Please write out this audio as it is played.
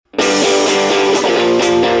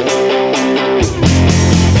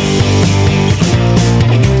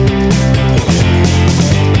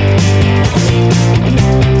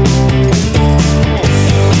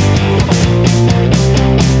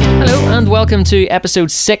Welcome to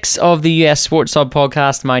episode 6 of the US Sports Hub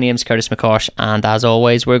podcast. My name's Curtis McCosh, and as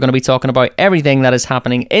always, we're going to be talking about everything that is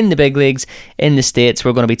happening in the big leagues in the States.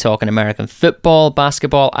 We're going to be talking American football,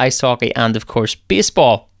 basketball, ice hockey, and of course,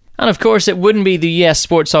 baseball. And of course, it wouldn't be the US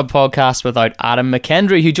Sports Hub podcast without Adam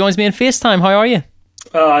McKendry, who joins me in FaceTime. How are you?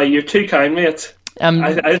 You're too kind, mate.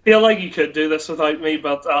 I feel like you could do this without me,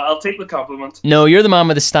 but I'll take the compliment. No, you're the man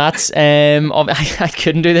with the stats. I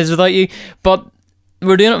couldn't do this without you, but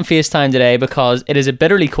we're doing it on FaceTime today because it is a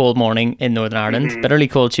bitterly cold morning in Northern Ireland, bitterly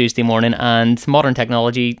cold Tuesday morning, and modern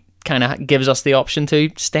technology kind of gives us the option to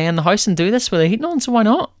stay in the house and do this with the heating on, so why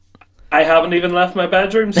not? I haven't even left my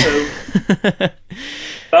bedroom, so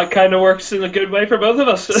that kind of works in a good way for both of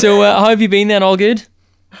us. So how have you been then? All good?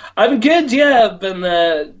 I'm good, yeah. I've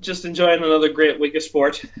been just enjoying another great week of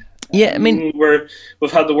sport. Yeah, I mean,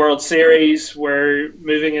 we've had the World Series, we're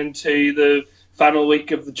moving into the final week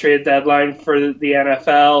of the trade deadline for the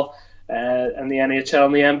NFL, and the NHL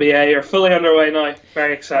and the NBA are fully underway now.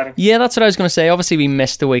 Very exciting. Yeah, that's what I was going to say. Obviously, we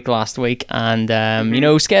missed a week last week, and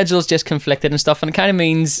schedules just conflicted and stuff, and it kind of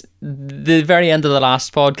means the very end of the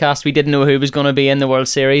last podcast, we didn't know who was going to be in the World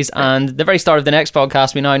Series, and the very start of the next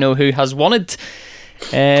podcast, we now know who has won it.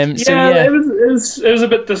 It was a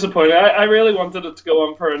bit disappointing. I really wanted it to go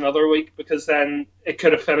on for another week because then it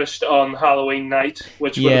could have finished on Halloween night,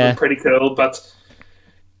 which would have been pretty cool. But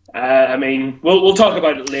we'll talk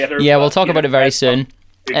about it later. Yeah, we'll talk about it very soon.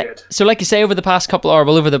 So, like you say, over the past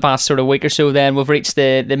sort of week or so, then we've reached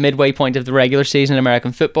the midway point of the regular season in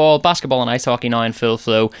American football, basketball, and ice hockey now in full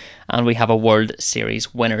flow, and we have a World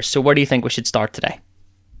Series winner. So, where do you think we should start today?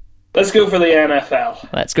 Let's go for the NFL.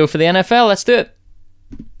 Let's go for the NFL. Let's do it.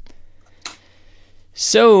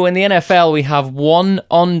 So, in the NFL, we have one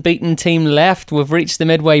unbeaten team left. We've reached the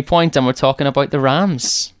midway point, and we're talking about the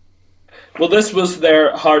Rams. Well, this was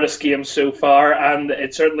their hardest game so far, and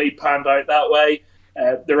it certainly panned out that way.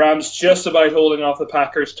 The Rams just about holding off the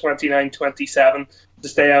Packers 29-27 to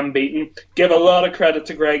stay unbeaten. Give a lot of credit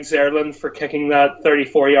to Greg Zuerlein for kicking that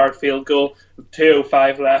 34-yard field goal with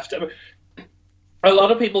 2:05 left. A lot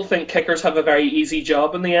of people think kickers have a very easy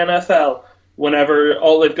job in the NFL whenever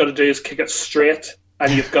all they've got to do is kick it straight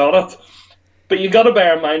and you've got it. But you've got to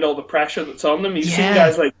bear in mind all the pressure that's on them. You've seen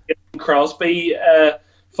guys like Crosby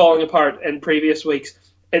falling apart in previous weeks.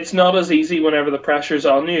 It's not as easy whenever the pressure's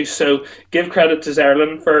on you. So give credit to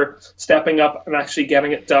Zuerlein for stepping up and actually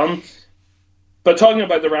getting it done. But talking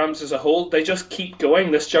about the Rams as a whole, they just keep going.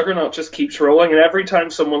 This juggernaut just keeps rolling. And every time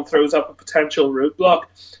someone throws up a potential roadblock,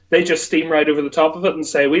 they just steam right over the top of it and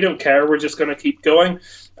say, we don't care, we're just going to keep going.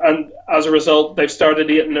 And as a result, they've started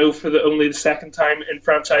 8-0 for only the second time in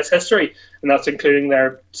franchise history. And that's including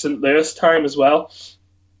their St. Louis time as well.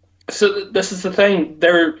 So this is the thing.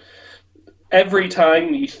 Every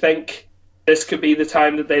time you think this could be the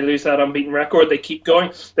time that they lose that unbeaten record, they keep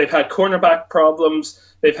going. They've had cornerback problems.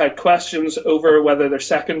 They've had questions over whether their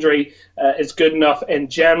secondary is good enough in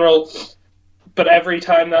general. But every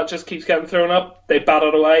time that just keeps getting thrown up, they bat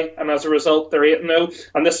it away. And as a result, they're 8-0.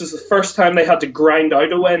 And this is the first time they had to grind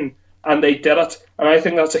out a win. And they did it. And I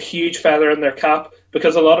think that's a huge feather in their cap.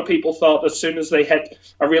 Because a lot of people thought as soon as they hit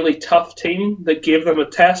a really tough team that gave them a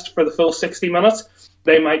test for the full 60 minutes,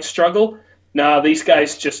 they might struggle. Nah, these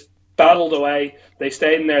guys just battled away. They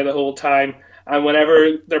stayed in there the whole time. And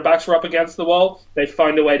whenever their backs were up against the wall, they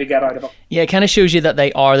found a way to get out of it. Yeah, it kind of shows you that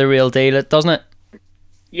they are the real deal, doesn't it?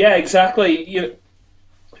 Yeah, exactly.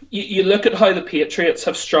 You look at how the Patriots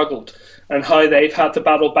have struggled and how they've had to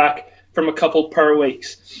battle back from a couple per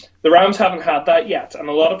weeks. The Rams haven't had that yet. And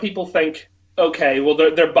a lot of people think, okay, well,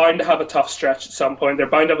 they're bound to have a tough stretch at some point. They're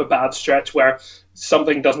bound to have a bad stretch where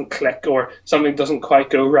something doesn't click or something doesn't quite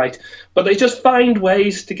go right. But they just find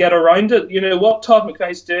ways to get around it. You know, what Todd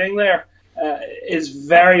McVay's doing there is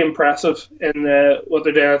very impressive in what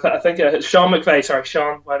they're doing. I think Sean McVay, sorry,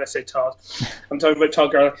 Sean, why did I say Todd? I'm talking about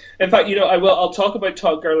Todd Gurley. In fact, I'll talk about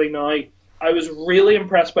Todd Gurley now. I was really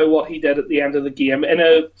impressed by what he did at the end of the game. In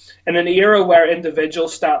an era where individual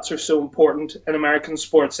stats are so important in American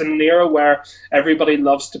sports, in an era where everybody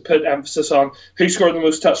loves to put emphasis on who scored the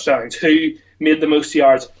most touchdowns, who made the most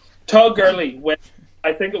yards, Todd Gurley, with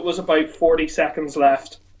I think it was about 40 seconds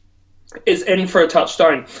left, is in for a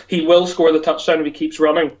touchdown. He will score the touchdown if he keeps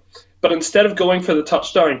running. But instead of going for the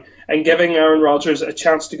touchdown and giving Aaron Rodgers a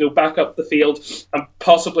chance to go back up the field and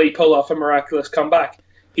possibly pull off a miraculous comeback,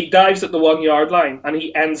 he dives at the 1 yard line and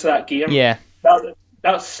he ends that game. Yeah.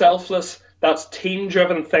 That's selfless. That's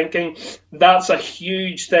team-driven thinking. That's a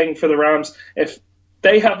huge thing for the Rams. If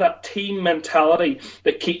they have that team mentality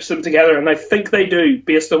that keeps them together, and I think they do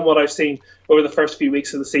based on what I've seen over the first few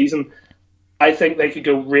weeks of the season, I think they could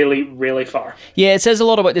go really, really far. Yeah, it says a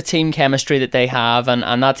lot about the team chemistry that they have,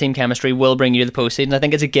 and that team chemistry will bring you to the postseason. I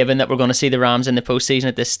think it's a given that we're going to see the Rams in the postseason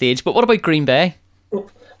at this stage. But what about Green Bay?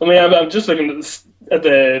 I mean, I'm just looking at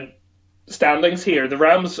the standings here. The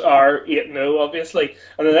Rams are 8-0, obviously,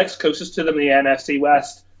 and the next closest to them in the NFC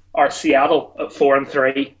West are Seattle at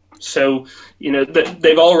 4-3. So,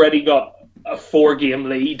 they've already got a 4-game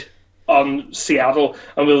lead on Seattle,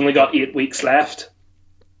 and we've only got 8 weeks left.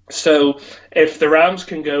 So if the Rams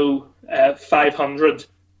can go 500,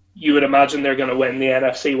 you would imagine they're going to win the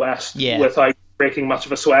NFC West without breaking much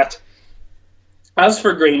of a sweat. As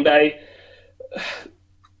for Green Bay,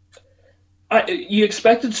 you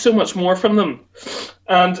expected so much more from them.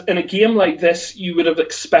 And in a game like this, you would have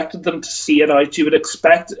expected them to see it out. You would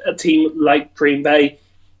expect a team like Green Bay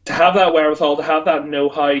to have that wherewithal, to have that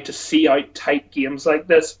know-how, to see out tight games like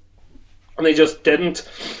this. And they just didn't.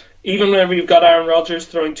 Even whenever you've got Aaron Rodgers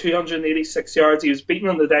throwing 286 yards, he was beaten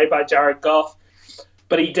on the day by Jared Goff.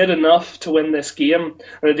 But he did enough to win this game,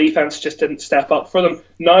 and the defense just didn't step up for them.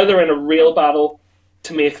 Now they're in a real battle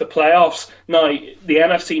to make the playoffs. Now, the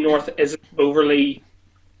NFC North isn't overly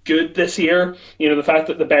good this year. The fact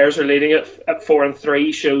that the Bears are leading it at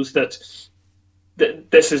 4-3 shows that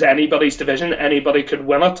this is anybody's division. Anybody could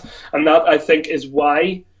win it. And that, I think, is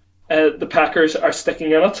why the Packers are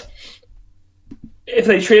sticking in it. If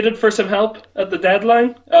they traded for some help at the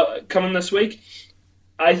deadline coming this week,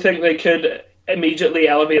 I think they could immediately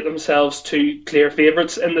elevate themselves to clear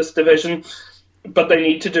favourites in this division. But they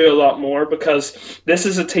need to do a lot more, because this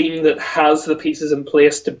is a team that has the pieces in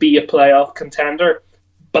place to be a playoff contender,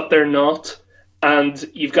 but they're not. And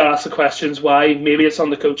you've got to ask the questions why. Maybe it's on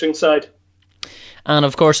the coaching side. And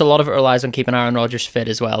of course, a lot of it relies on keeping Aaron Rodgers fit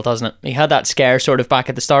as well, doesn't it? He had that scare sort of back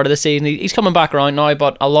at the start of the season. He's coming back around now,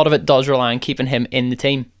 but a lot of it does rely on keeping him in the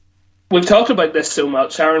team. We've talked about this so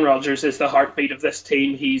much. Aaron Rodgers is the heartbeat of this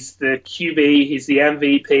team. He's the QB, he's the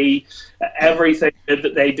MVP. Everything good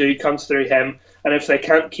that they do comes through him. And if they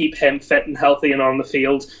can't keep him fit and healthy and on the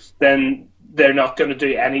field, then they're not going to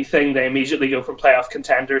do anything. They immediately go from playoff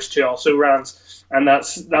contenders to also rans. And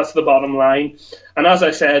that's the bottom line. And as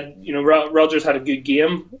I said, Rodgers had a good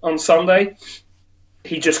game on Sunday.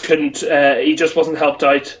 He just couldn't. He just wasn't helped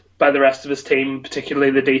out by the rest of his team,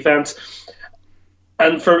 particularly the defense.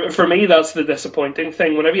 And for me, that's the disappointing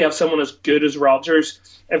thing. Whenever you have someone as good as Rodgers,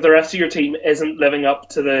 if the rest of your team isn't living up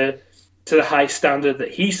to the high standard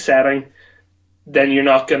that he's setting, then you're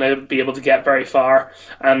not going to be able to get very far.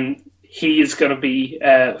 And he is going to be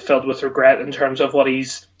filled with regret in terms of what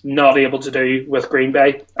he's not able to do with Green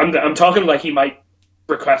Bay. I'm talking like he might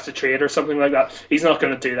request a trade or something like that. He's not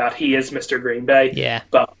going to do that. He is Mr. Green Bay. Yeah.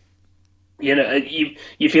 But you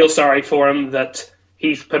feel sorry for him that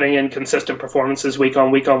he's putting in consistent performances week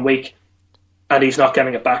on week, and he's not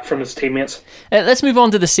getting it back from his teammates. Let's move on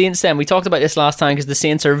to the Saints then. We talked about this last time because the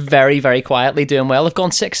Saints are very, very quietly doing well. They've gone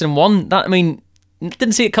 6-1.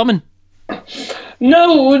 Didn't see it coming.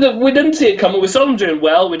 No, we didn't see it coming. We saw them doing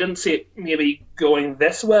well. We didn't see it maybe going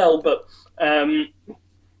this well, but I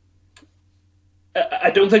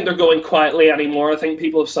don't think they're going quietly anymore. I think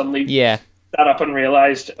people have suddenly sat up and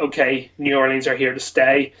realised, okay, New Orleans are here to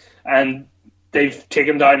stay, and they've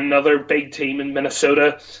taken down another big team in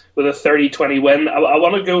Minnesota with a 30-20 win. I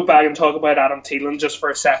want to go back and talk about Adam Thielen just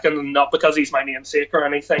for a second, and not because he's my namesake or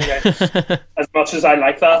anything, as much as I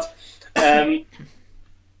like that.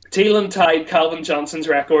 Thielen tied Calvin Johnson's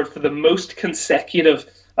record for the most consecutive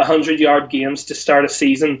 100-yard games to start a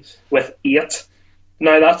season with 8.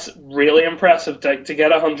 Now, that's really impressive to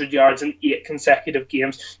get 100 yards in 8 consecutive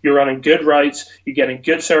games. You're running good routes, you're getting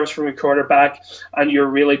good service from your quarterback, and you're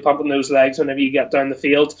really pumping those legs whenever you get down the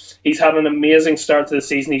field. He's had an amazing start to the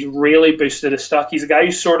season. He's really boosted his stock. He's a guy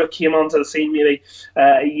who sort of came onto the scene maybe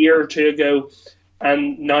a year or two ago,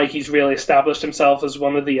 and now he's really established himself as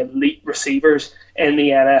one of the elite receivers in the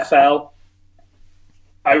NFL.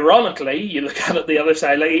 Ironically, you look at it the other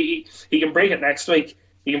side, like he can break it next week.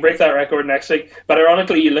 He can break that record next week. But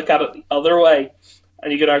ironically, you look at it the other way,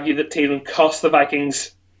 and you could argue that Thielen cost the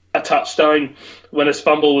Vikings a touchdown when his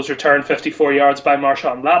fumble was returned 54 yards by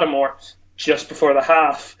Marshawn Lattimore just before the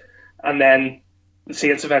half. And then the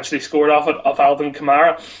Saints eventually scored off it, off Alvin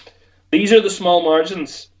Kamara. These are the small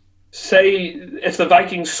margins. Say, if the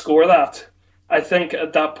Vikings score that, I think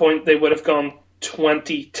at that point they would have gone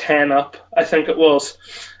 20-10 up, I think it was.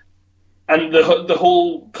 And the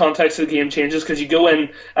whole context of the game changes because you go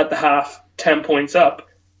in at the half 10 points up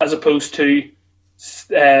as opposed to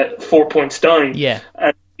 4 points down. Yeah.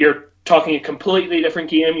 And you're talking a completely different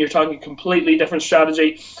game. You're talking a completely different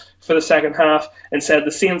strategy. for the second half. Instead,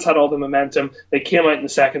 the Saints had all the momentum. They came out in the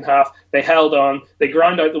second half. They held on. They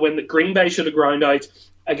ground out the win that Green Bay should have ground out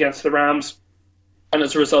against the Rams. And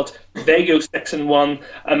as a result, they go 6-1,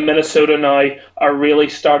 and Minnesota now are really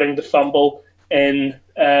starting to fumble in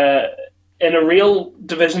a real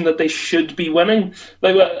division that they should be winning.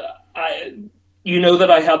 Like, you know that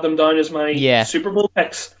I had them down as my Super Bowl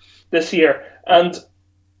picks this year, and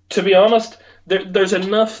to be honest, there's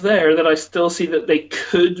enough there that I still see that they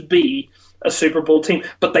could be a Super Bowl team,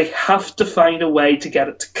 but they have to find a way to get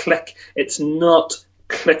it to click. It's not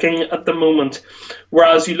clicking at the moment.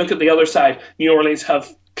 Whereas you look at the other side, New Orleans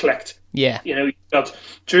have clicked. Yeah. You know, you've got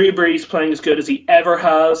Drew Brees playing as good as he ever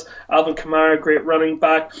has. Alvin Kamara, great running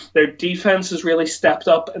back. Their defense has really stepped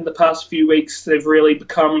up in the past few weeks. They've really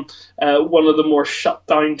become one of the more shut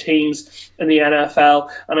down teams in the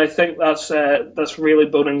NFL, and I think that's really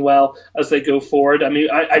boding well as they go forward. I mean,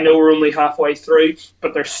 I know we're only halfway through,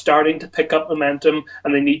 but they're starting to pick up momentum,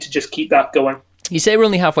 and they need to just keep that going. You say we're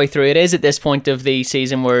only halfway through. It is at this point of the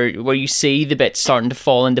season where you see the bits starting to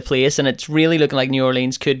fall into place, and it's really looking like New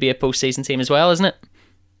Orleans could be a postseason team as well, isn't it?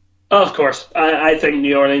 Oh, of course. I think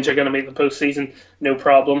New Orleans are going to make the postseason, no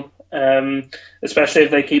problem, especially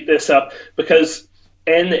if they keep this up, because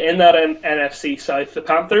in that NFC South, the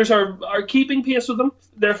Panthers are keeping pace with them.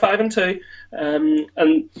 They're 5-2,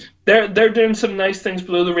 and they're doing some nice things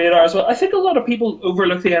below the radar as well. I think a lot of people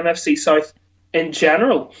overlook the NFC South in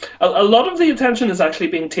general. A lot of the attention is actually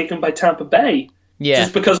being taken by Tampa Bay. Yeah.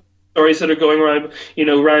 Just because of the stories that are going around, you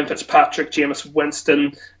know, Ryan Fitzpatrick, Jameis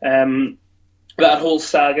Winston, that whole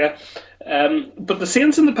saga. But the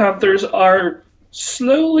Saints and the Panthers are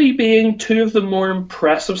slowly being two of the more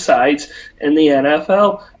impressive sides in the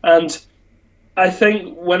NFL. And I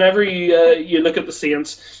think whenever you look at the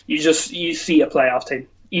Saints, you see a playoff team.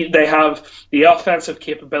 They have the offensive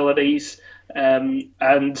capabilities,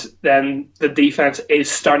 and then the defense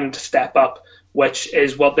is starting to step up, which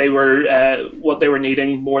is what they were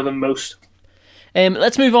needing more than most.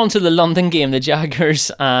 Let's move on to the London game, the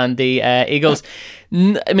Jaguars and the Eagles.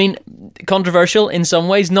 I mean, controversial in some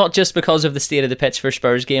ways, not just because of the state of the pitch for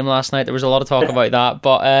Spurs game last night. There was a lot of talk about that,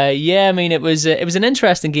 but I mean, it was an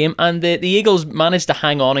interesting game, and the Eagles managed to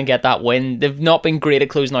hang on and get that win. They've not been great at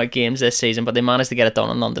closing out games this season, but they managed to get it done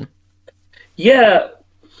in London. Yeah.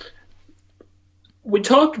 We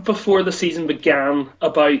talked before the season began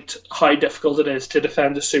about how difficult it is to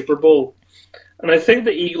defend a Super Bowl. And I think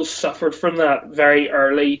the Eagles suffered from that very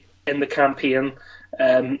early in the campaign,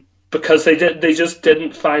 because they just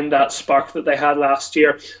didn't find that spark that they had last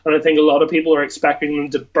year. And I think a lot of people are expecting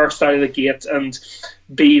them to burst out of the gate and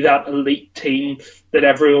be that elite team that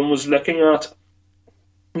everyone was looking at.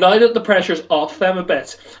 Now that the pressure's off them a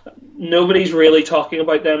bit, nobody's really talking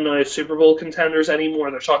about them now as Super Bowl contenders anymore.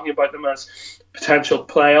 They're talking about them as a potential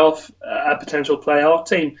playoff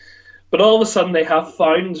team. But all of a sudden they have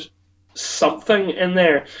found something in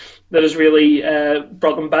there that has really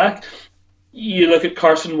brought them back. You look at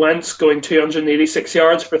Carson Wentz going 286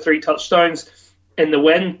 yards for 3 touchdowns in the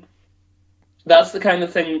win. That's the kind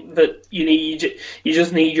of thing that you need. You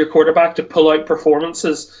just need your quarterback to pull out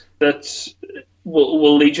performances that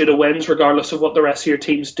will lead you to wins regardless of what the rest of your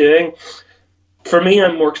team's doing. For me,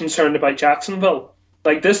 I'm more concerned about Jacksonville.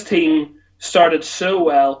 Like, this team started so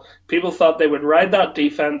well. People thought they would ride that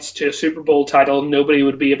defense to a Super Bowl title. Nobody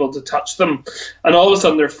would be able to touch them. And all of a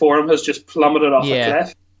sudden their form has just plummeted off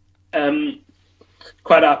a cliff.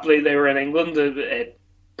 Quite aptly, they were in England. It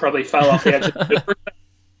probably fell off the edge of the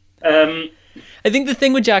river. I think the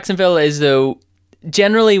thing with Jacksonville is, though,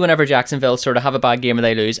 generally whenever Jacksonville sort of have a bad game or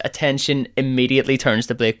they lose, attention immediately turns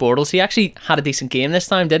to Blake Bortles. He actually had a decent game this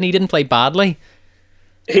time, didn't he? He didn't play badly.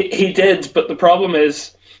 He did, but the problem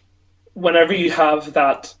is, whenever you have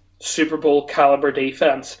that Super Bowl caliber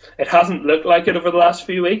defense, it hasn't looked like it over the last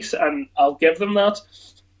few weeks, and I'll give them that.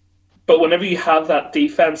 But whenever you have that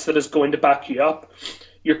defense that is going to back you up,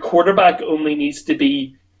 your quarterback only needs to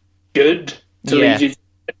be good to lead you.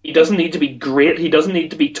 He doesn't need to be great. He doesn't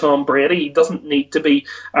need to be Tom Brady. He doesn't need to be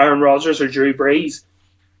Aaron Rodgers or Drew Brees.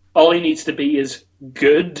 All he needs to be is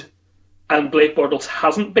good. And Blake Bortles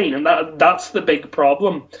hasn't been, and that's the big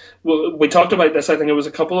problem. We talked about this, I think it was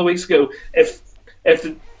a couple of weeks ago. If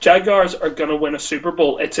the Jaguars are going to win a Super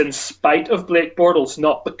Bowl, it's in spite of Blake Bortles,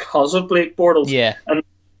 not because of Blake Bortles. Yeah. And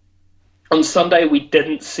on Sunday, we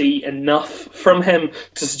didn't see enough from him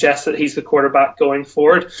to suggest that he's the quarterback going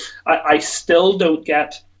forward. I still don't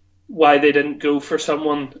get why they didn't go for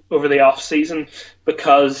someone over the off-season,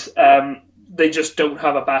 because they just don't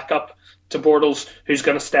have a backup to Bortles who's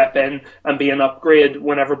going to step in and be an upgrade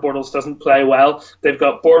whenever Bortles doesn't play well. They've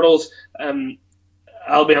got Bortles.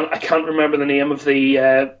 I can't remember the name of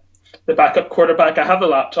the the backup quarterback. I have the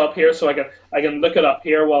laptop here, so I can look it up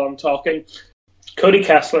here while I'm talking. Cody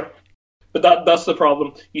Kessler. But that's the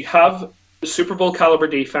problem. You have the Super Bowl caliber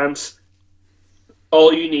defense.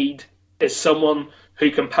 All you need is someone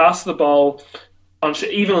who can pass the ball,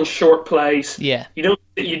 even on short plays. Yeah. You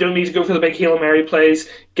don't need to go for the big Hail Mary plays.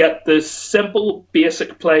 Get the simple,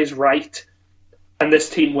 basic plays right, and this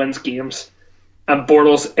team wins games. And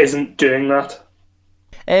Bortles isn't doing that.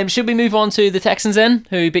 Should we move on to the Texans then,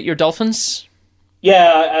 who beat your Dolphins?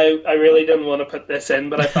 Yeah, I really didn't want to put this in,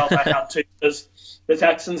 but I felt I had to, because the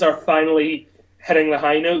Texans are finally hitting the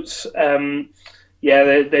high notes.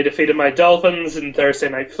 They defeated my Dolphins in Thursday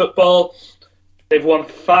Night Football. They've won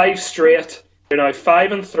 5 straight. They're now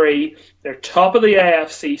 5-3. They're top of the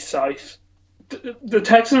AFC South. The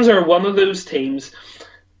Texans are one of those teams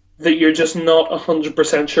that you're just not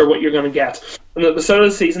 100% sure what you're going to get. And at the start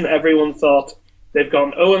of the season, everyone thought they've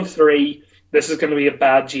gone 0-3. This is going to be a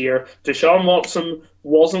bad year. Deshaun Watson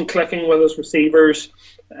wasn't clicking with his receivers.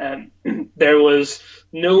 There was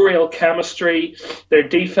no real chemistry. Their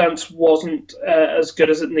defense wasn't as good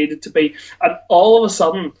as it needed to be. And all of a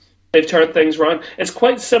sudden, they've turned things around. It's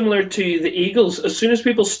quite similar to the Eagles. As soon as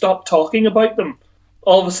people stopped talking about them,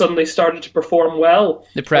 all of a sudden they started to perform well.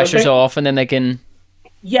 The pressure's off, and then they can...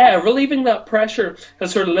 Yeah, relieving that pressure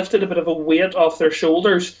has sort of lifted a bit of a weight off their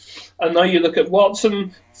shoulders. And now you look at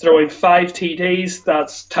Watson throwing 5 TDs.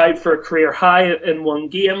 That's tied for a career high in one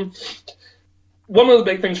game. One of the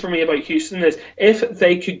big things for me about Houston is if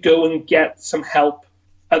they could go and get some help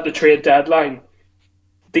at the trade deadline,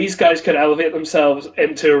 these guys could elevate themselves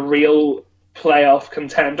into a real playoff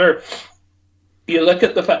contender. You look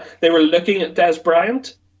at the fact they were looking at Des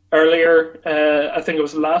Bryant earlier, I think it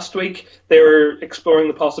was last week. They were exploring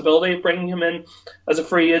the possibility of bringing him in as a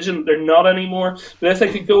free agent. They're not anymore. But if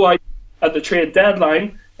they could go out at the trade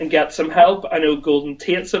deadline and get some help, I know Golden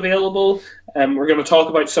Tate's available. We're going to talk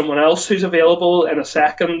about someone else who's available in a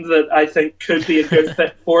second that I think could be a good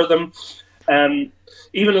fit for them.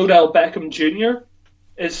 Even Odell Beckham Jr.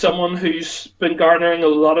 is someone who's been garnering a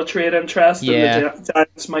lot of trade interest, and the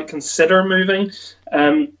Giants might consider moving.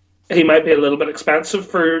 He might be a little bit expensive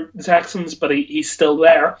for the Texans, but he's still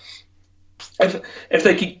there. If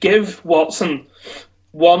they could give Watson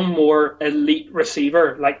one more elite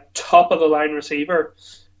receiver, like top of the line receiver,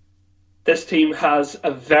 this team has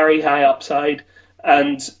a very high upside,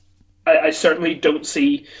 and I certainly don't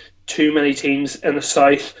see too many teams in the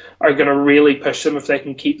South are going to really push them if they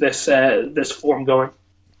can keep this form going.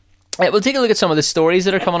 We'll take a look at some of the stories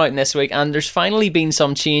that are coming out in this week, and there's finally been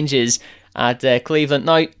some changes at Cleveland.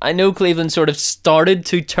 Now, I know Cleveland sort of started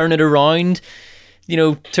to turn it around,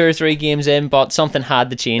 2 or 3 games in, but something had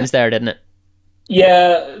to change there, didn't it?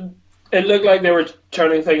 Yeah, it looked like they were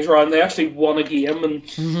turning things around. They actually won a game,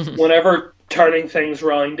 and whenever turning things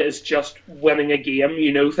around is just winning a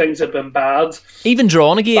game, things have been bad. Even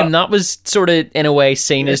drawing a game, that was sort of, in a way,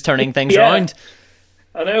 seen as turning things around.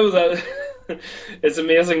 I know that. It's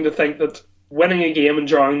amazing to think that winning a game and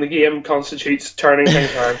drawing the game constitutes turning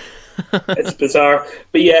things around. It's bizarre.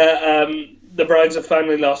 But the Browns have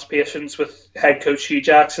finally lost patience with head coach Hugh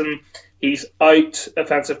Jackson. He's out.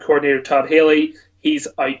 Offensive coordinator Todd Haley, he's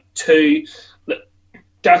out too.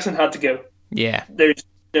 Jackson had to go. Yeah. There's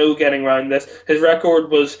no getting around this. His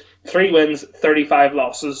record was 3 wins, 35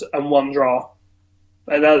 losses, and 1 draw.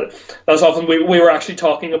 And that's often, we were actually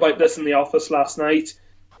talking about this in the office last night.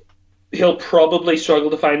 He'll probably struggle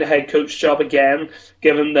to find a head coach job again,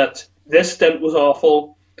 given that this stint was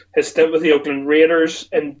awful. His stint with the Oakland Raiders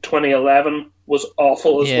in 2011 was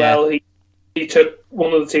awful as well. He took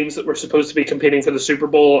one of the teams that were supposed to be competing for the Super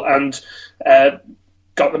Bowl and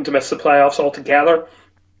got them to miss the playoffs altogether.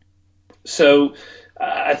 So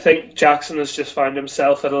I think Jackson has just found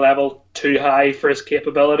himself at a level too high for his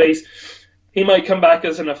capabilities. He might come back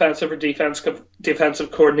as an offensive or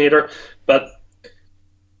defensive coordinator, but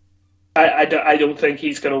I don't think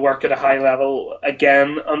he's going to work at a high level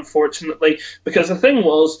again, unfortunately, because the thing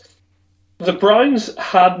was, the Browns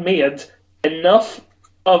had made enough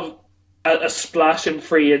of a splash in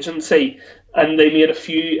free agency, and they made a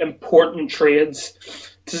few important trades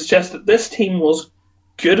to suggest that this team was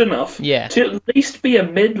good enough to at least be a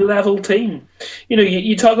mid-level team.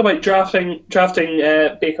 You talk about drafting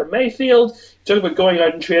Baker Mayfield, you talk about going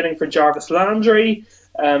out and trading for Jarvis Landry.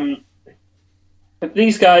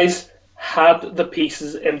 These guys had the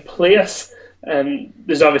pieces in place.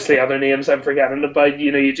 There's obviously other names I'm forgetting about.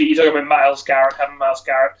 You talk about Myles Garrett, having Myles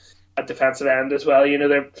Garrett at defensive end as well.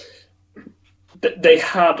 They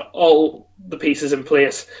had all the pieces in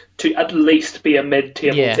place to at least be a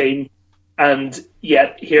mid-table team, and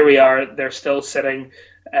yet here we are. They're still sitting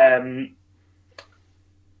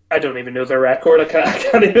I don't even know their record. I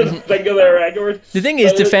can't even think of their record. The thing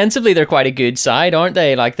is, defensively, they're quite a good side, aren't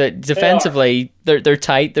they? Like, defensively, they're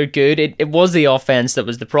tight, they're good. It was the offense that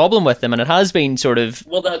was the problem with them, and it has been sort of...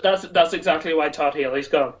 Well, that's exactly why Todd Haley's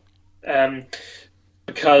gone.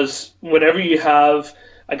 Because whenever you have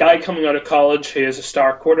a guy coming out of college who is a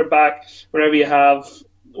star quarterback, whenever you have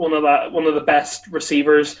one of the best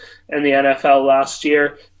receivers in the NFL last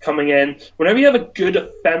year coming in, whenever you have a good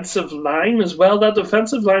offensive line as well, that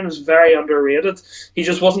defensive line is very underrated. He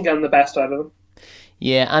just wasn't getting the best out of them.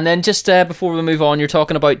 Yeah, and then just before we move on, you're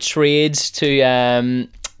talking about trades to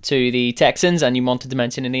the Texans, and you wanted to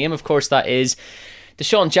mention a name. Of course, that is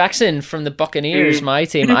Deshaun Jackson from the Buccaneers, my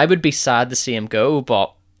team. I would be sad to see him go,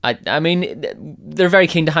 but I mean, they're very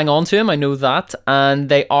keen to hang on to him. I know that, and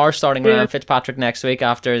they are starting around Fitzpatrick next week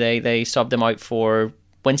after they subbed him out for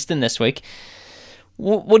Winston this week.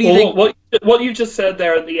 What do you think? What you just said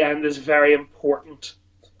there at the end is very important,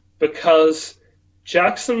 because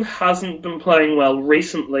Jackson hasn't been playing well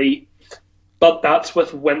recently, but that's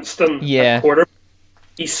with Winston at quarterback.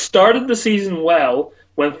 He started the season well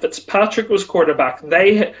when Fitzpatrick was quarterback.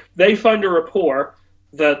 They found a rapport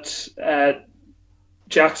that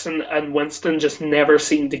Jackson and Winston just never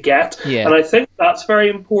seemed to get. Yeah. And I think that's very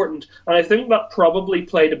important. And I think that probably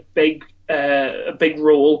played a big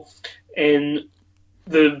role in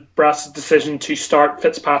the Brass' decision to start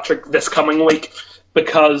Fitzpatrick this coming week,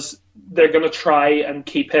 because they're going to try and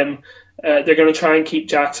keep him. They're going to try and keep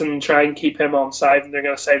Jackson, try and keep him on side, and they're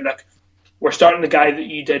going to say, look, we're starting the guy that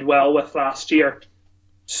you did well with last year.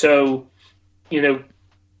 So,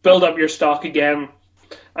 build up your stock again,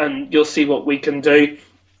 and you'll see what we can do.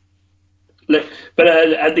 Look, but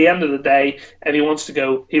at the end of the day, if he wants to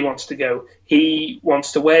go, he wants to go. He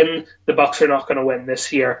wants to win. The Bucs are not going to win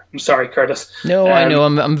this year. I'm sorry, Curtis. No, I know.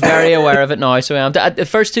 I'm very aware of it now. So at the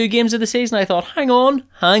first two games of the season, I thought, hang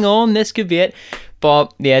on, this could be it.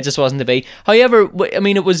 But yeah, it just wasn't to be. However, I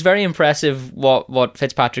mean, it was very impressive what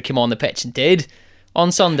Fitzpatrick came on the pitch and did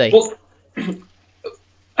on Sunday. Well,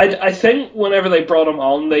 I think whenever they brought him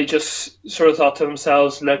on, they just sort of thought to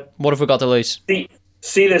themselves, look, what have we got to lose?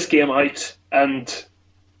 See this game out and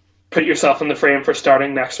put yourself in the frame for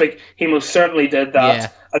starting next week. He most certainly did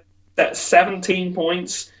that. Yeah. At 17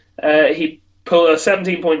 points, he pulled a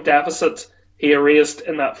 17-point deficit he erased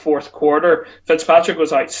in that fourth quarter. Fitzpatrick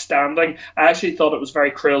was outstanding. I actually thought it was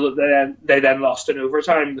very cruel that they then lost in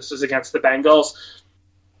overtime. This was against the Bengals.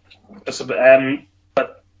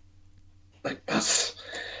 But like, that's...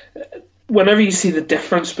 Whenever you see the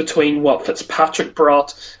difference between what Fitzpatrick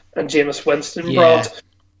brought and Jameis Winston brought,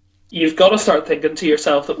 you've got to start thinking to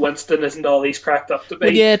yourself that Winston isn't all he's cracked up to be.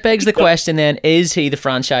 Well, yeah, it begs the question then, is he the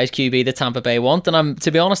franchise QB that Tampa Bay want? And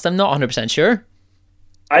to be honest, I'm not 100% sure.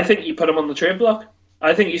 I think you put him on the trade block.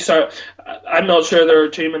 I think you start... I'm not sure there are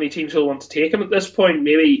too many teams who want to take him at this point.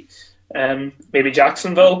 Maybe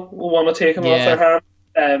Jacksonville will want to take him off their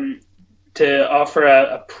hand to offer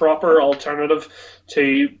a proper alternative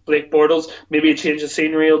to Blake Bortles. Maybe a change of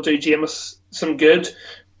scenery will do Jameis some good.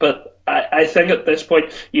 But I think at this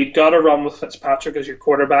point, you got to run with Fitzpatrick as your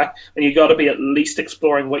quarterback, and you got to be at least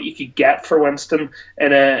exploring what you could get for Winston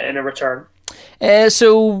in a return.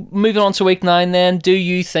 So moving on to week 9 then, do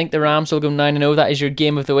you think the Rams will go 9-0? That is your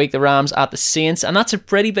game of the week, the Rams at the Saints, and that's a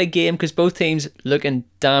pretty big game because both teams looking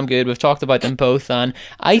damn good. We've talked about them both, and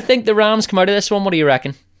I think the Rams come out of this one. What do you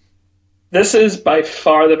reckon? This is by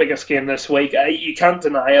far the biggest game this week. You can't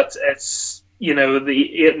deny it. It's the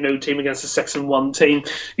 8-0 team against the 6-1 team.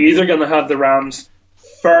 You're either going to have the Rams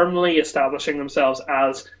firmly establishing themselves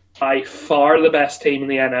as by far the best team in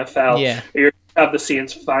the NFL. Yeah. Or you're have the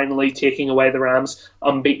Saints finally taking away the Rams'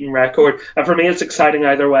 unbeaten record. And for me, it's exciting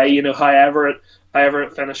either way. However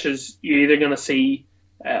it finishes, you're either going to see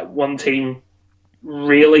one team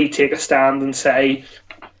really take a stand and say,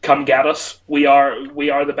 "Come get us, we are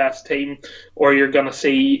the best team," or you're going to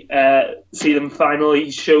see them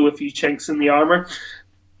finally show a few chinks in the armor.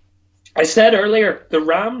 I said earlier, the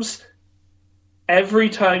Rams, every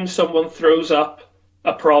time someone throws up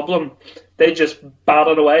a problem, they just bat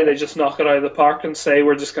it away. They just knock it out of the park and say,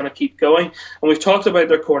 we're just going to keep going. And we've talked about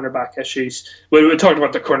their cornerback issues. We talked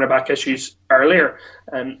about their cornerback issues earlier.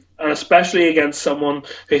 And especially against someone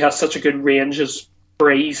who has such a good range as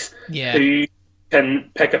Breeze, who can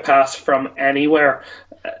pick a pass from anywhere.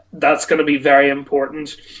 That's going to be very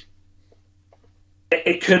important.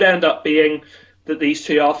 It could end up being that these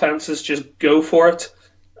two offenses just go for it.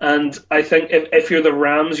 And I think if you're the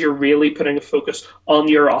Rams, you're really putting a focus on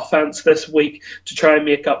your offense this week to try and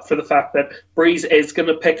make up for the fact that Breeze is going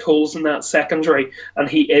to pick holes in that secondary and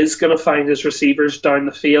he is going to find his receivers down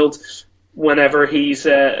the field. whenever he's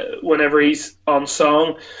on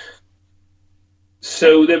song.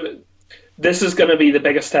 So this is going to be the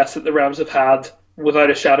biggest test that the Rams have had,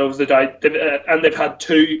 without a shadow of a doubt. And they've had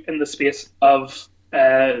two in the space of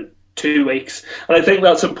 2 weeks. And I think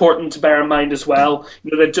that's important to bear in mind as well.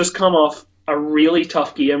 They've just come off a really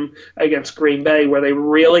tough game against Green Bay where they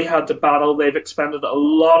really had to battle. They've expended a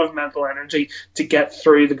lot of mental energy to get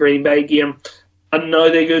through the Green Bay game. And now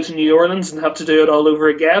they go to New Orleans and have to do it all over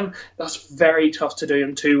again. That's very tough to do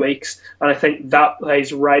in 2 weeks. And I think that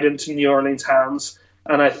plays right into New Orleans' hands.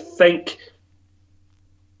 And I think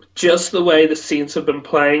just the way the Saints have been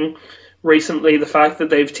playing recently, the fact that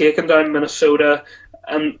they've taken down Minnesota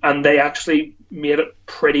and they actually made it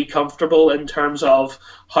pretty comfortable in terms of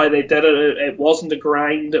how they did it. It wasn't a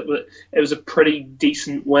grind. It was a pretty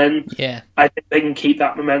decent win. Yeah, I think they can keep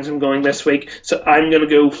that momentum going this week. So I'm going to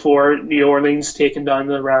go for New Orleans taking down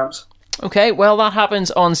the Rams. Okay, well, that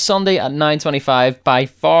happens on Sunday at 9:25, by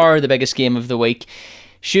far the biggest game of the week.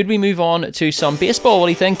 Should we move on to some baseball? What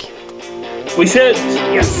do you think? We should,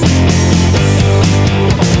 yes.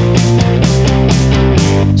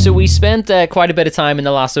 So we spent quite a bit of time in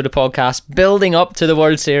the last sort of podcast building up to the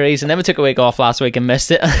World Series, and then we took a week off last week and missed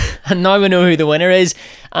it. And now we know who the winner is,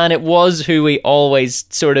 and it was who we always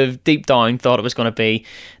sort of deep down thought it was going to be,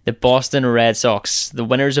 the Boston Red Sox, the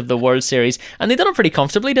winners of the World Series. And they done it pretty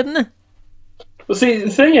comfortably, didn't they? Well, see, the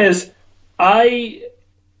thing is, I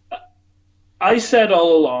said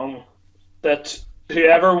all along that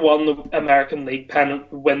whoever won the American League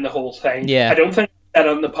pennant would win the whole thing. Yeah. I don't think I said it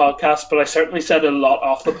on the podcast, but I certainly said a lot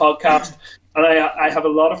off the podcast. And I have a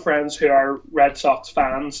lot of friends who are Red Sox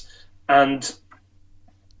fans, and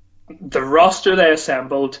the roster they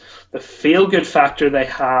assembled, the feel-good factor they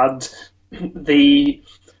had, the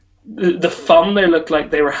fun they looked like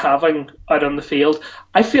they were having out on the field,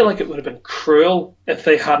 I feel like it would have been cruel if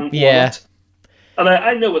they hadn't won it. And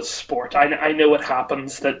I know it's sport. I know it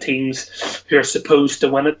happens that teams who are supposed to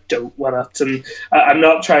win it don't win it. And I'm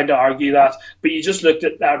not trying to argue that. But you just looked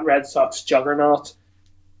at that Red Sox juggernaut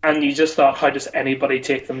and you just thought, how does anybody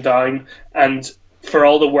take them down? And for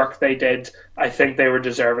all the work they did, I think they were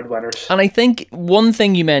deserved winners. And I think one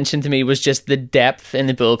thing you mentioned to me was just the depth in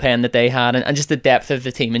the bullpen that they had, and just the depth of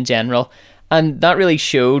the team in general. And that really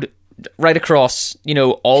showed right across,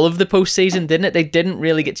 all of the postseason, didn't it? They didn't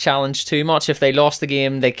really get challenged too much. If they lost the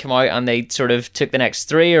game, they come out and they sort of took the next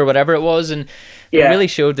 3 or whatever it was, and it really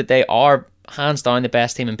showed that they are hands down the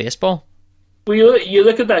best team in baseball. Well, you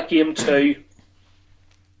look at that game 2,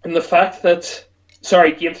 and the fact that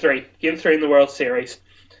game 3 in the World Series,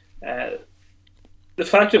 the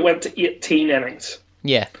fact it went to 18 innings.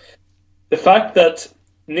 Yeah. The fact that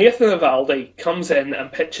Nathan Eovaldi comes in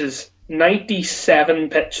and pitches 97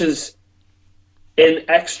 pitches in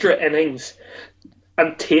extra innings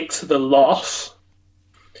and takes the loss.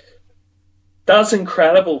 That's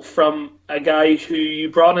incredible from a guy who you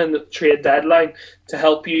brought in at the trade deadline to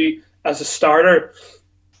help you as a starter.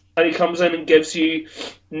 And he comes in and gives you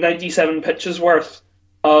 97 pitches worth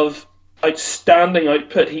of outstanding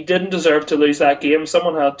output. He didn't deserve to lose that game.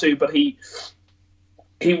 Someone had to, but he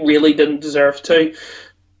really didn't deserve to.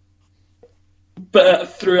 But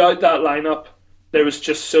throughout that lineup, there was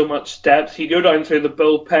just so much depth. You go down through the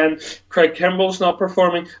bullpen. Craig Kimball's not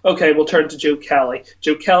performing. Okay, we'll turn to Joe Kelly.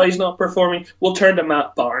 Joe Kelly's not performing. We'll turn to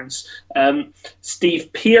Matt Barnes.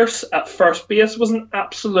 Steve Pearce at first base was an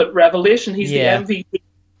absolute revelation. He's the MVP of the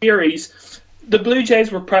series. The Blue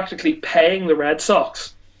Jays were practically paying the Red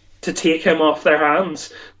Sox to take him off their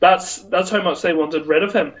hands. That's how much they wanted rid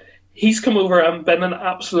of him. He's come over and been an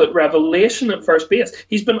absolute revelation at first base.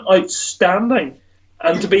 He's been outstanding.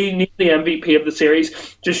 And to be near the MVP of the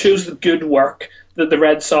series just shows the good work that the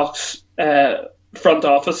Red Sox front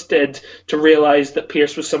office did to realise that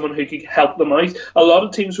Pearce was someone who could help them out. A lot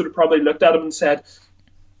of teams would have probably looked at him and said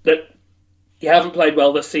that you haven't played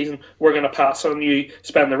well this season, we're going to pass on you,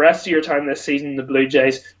 spend the rest of your time this season in the Blue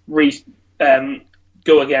Jays,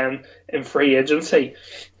 go again in free agency.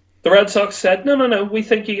 The Red Sox said, no, we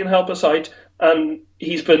think he can help us out. And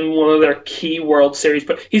he's been one of their key World Series,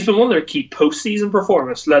 but he's been one of their key postseason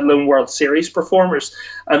performers, let alone World Series performers.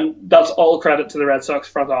 And that's all credit to the Red Sox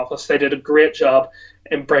front office. They did a great job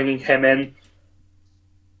in bringing him in.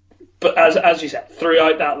 But as you said,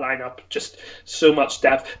 throughout that lineup, just so much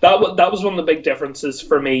depth. That was one of the big differences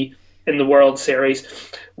for me in the World Series.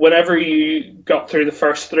 Whenever you got through the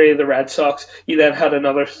first 3 of the Red Sox, you then had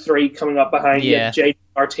another 3 coming up behind you. J.D.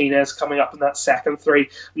 Martinez coming up in that second 3.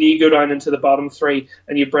 And you go down into the bottom 3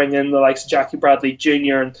 and you bring in the likes of Jackie Bradley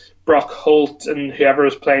Jr. and Brock Holt and whoever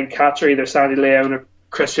was playing catcher, either Sandy Leon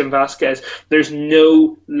Christian Vasquez. There's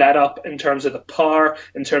no let up in terms of the power,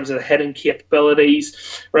 in terms of the hitting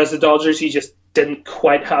capabilities. Whereas the Dodgers, you just didn't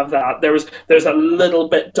quite have that. There's a little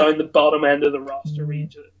bit down the bottom end of the roster where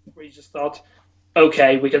you just thought,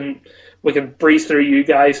 okay, we can breeze through you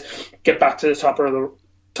guys, get back to the top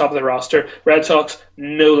of the roster. Red Sox,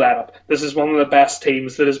 no let up. This is one of the best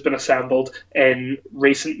teams that has been assembled in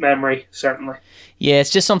recent memory, certainly. Yeah,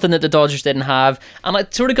 it's just something that the Dodgers didn't have, and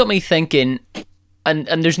it sort of got me thinking.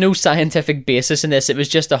 And there's no scientific basis in this. It was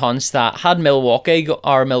just a hunch that had Milwaukee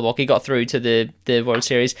got through to the World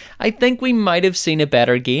Series, I think we might have seen a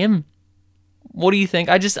better game. What do you think?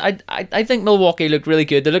 I think Milwaukee looked really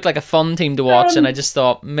good. They looked like a fun team to watch, and I just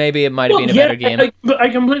thought maybe it might have been a better game. I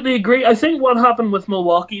completely agree. I think what happened with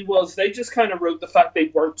Milwaukee was they just kind of wrote the fact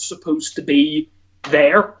they weren't supposed to be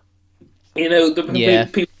there. You know,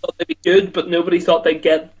 people thought they'd be good, but nobody thought they'd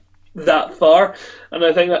get that far, and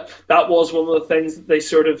I think that was one of the things that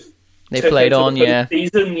they played on. Yeah,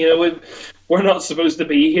 season. You know, we're not supposed to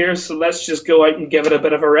be here, so let's just go out and give it a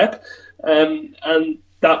bit of a rip, and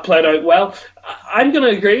that played out well. I'm going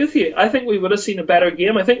to agree with you. I think we would have seen a better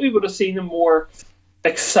game. I think we would have seen a more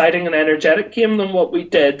exciting and energetic game than what we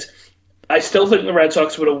did. I still think the Red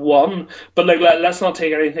Sox would have won, but let's not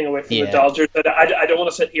take anything away from the Dodgers. I don't want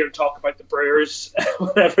to sit here and talk about the Brewers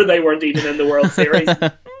whenever they weren't even in the World Series.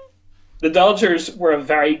 The Dodgers were a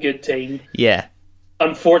very good team. Yeah.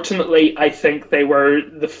 Unfortunately, I think they were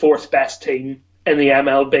the fourth best team in the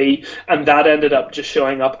MLB, and that ended up just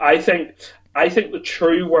showing up. I think the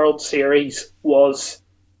true World Series was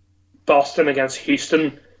Boston against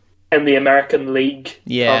Houston in the American League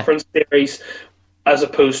Conference Series, as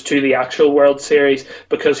opposed to the actual World Series,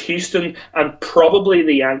 because Houston and probably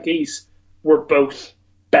the Yankees were both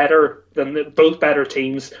better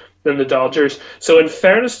teams than the Dodgers. So in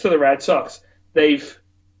fairness to the Red Sox, they've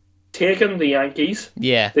taken the Yankees,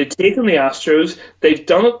 they've taken the Astros, they've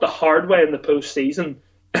done it the hard way in the postseason,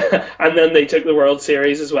 and then they took the World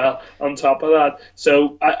Series as well on top of that.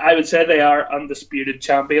 So I would say they are undisputed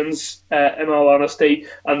champions, in all honesty,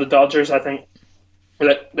 and the Dodgers, I think,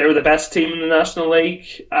 they were the best team in the National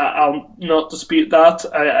League. I'll not dispute that.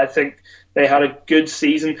 I think they had a good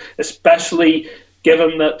season, especially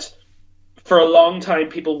given that for a long time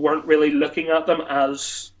people weren't really looking at them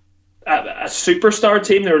as a superstar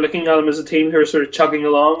team. They were looking at them as a team who were sort of chugging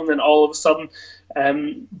along, and then all of a sudden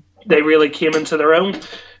they really came into their own.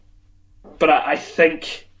 But I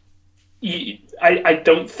think I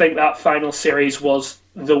don't think that final series was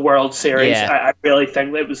the World Series. I really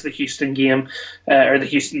think that it was the Houston game, or the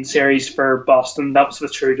Houston series for Boston. That was the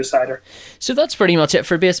true decider. So that's pretty much it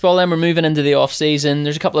for baseball then. We're moving into the off season.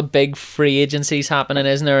 There's a couple of big free agencies happening,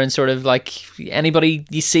 isn't there? And sort of like anybody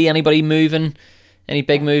moving, any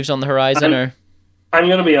big moves on the horizon? I'm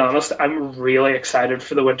going to be honest, I'm really excited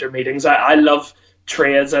for the winter meetings. I love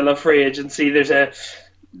trades, I love free agency. There's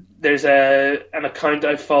an account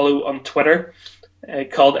I follow on Twitter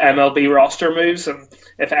called MLB Roster Moves, and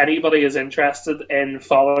if anybody is interested in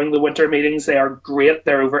following the winter meetings, they are great.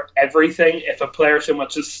 They're over everything. If a player so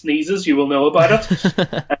much as sneezes, you will know about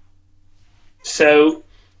it. So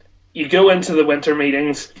you go into the winter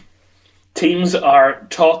meetings, teams are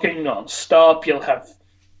talking non-stop. You'll have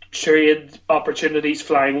trade opportunities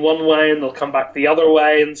flying one way and they'll come back the other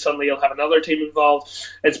way, and suddenly you'll have another team involved.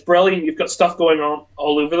 It's brilliant. You've got stuff going on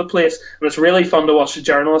all over the place, and it's really fun to watch the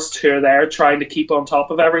journalists who are there trying to keep on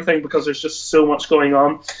top of everything, because there's just so much going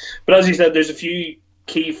on. But as you said, there's a few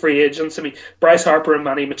key free agents. I mean, Bryce Harper and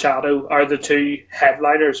Manny Machado are the two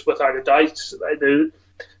headliners without a doubt.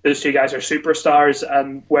 Those two guys are superstars,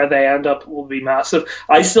 and where they end up will be massive.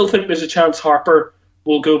 I still think there's a chance Harper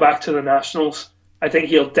will go back to the Nationals. I think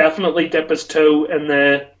he'll definitely dip his toe in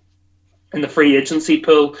the free agency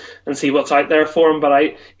pool and see what's out there for him.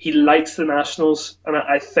 But he likes the Nationals, and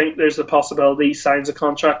I think there's a possibility he signs a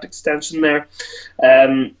contract extension there.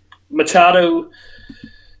 Machado,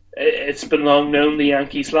 it's been long known the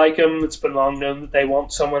Yankees like him. It's been long known that they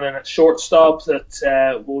want someone in at shortstop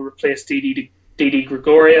that will replace Didi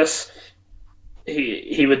Gregorius.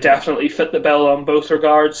 He would definitely fit the bill on both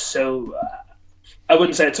regards. So I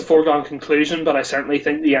wouldn't say it's a foregone conclusion, but I certainly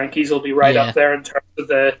think the Yankees will be right up there in terms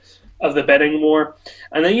of the bidding war.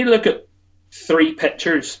 And then you look at three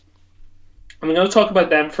pitchers. I'm going to talk about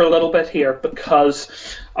them for a little bit here because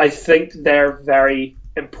I think they're very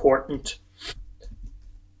important.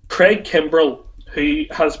 Craig Kimbrell, who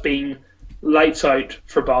has been lights out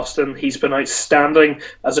for Boston, he's been outstanding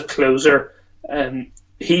as a closer.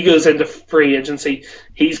 He goes into free agency.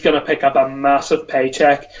 He's going to pick up a massive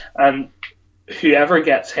paycheck, and whoever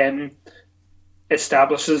gets him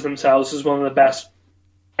establishes themselves as one of the best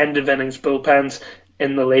end of innings bullpens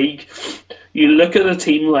in the league. You look at a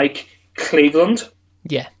team like Cleveland,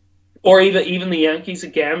 Yeah. or even the Yankees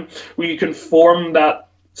again, where you can form that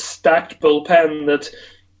stacked bullpen that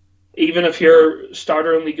even if your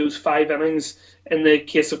starter only goes 5 innings, in the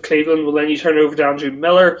case of Cleveland, well, then you turn over to Andrew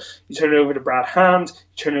Miller, you turn over to Brad Hand,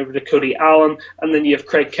 you turn over to Cody Allen, and then you have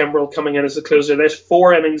Craig Kimbrell coming in as a closer. There's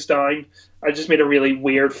 4 innings down. I just made a really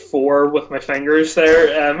weird 4 with my fingers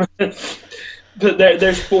there. But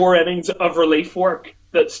there's 4 innings of relief work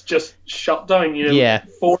that's just shut down.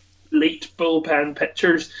 4 elite bullpen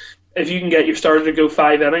pitchers. If you can get your starter to go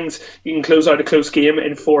 5 innings, you can close out a close game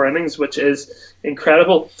in 4 innings, which is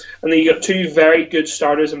incredible. And then you got 2 very good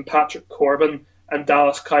starters in Patrick Corbin and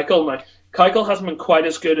Dallas Keuchel. Now, Keuchel hasn't been quite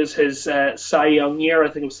as good as his Cy Young year. I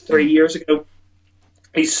think it was 3 years ago.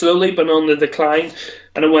 He's slowly been on the decline.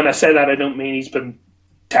 And when I say that, I don't mean he's been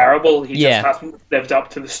terrible. He just hasn't lived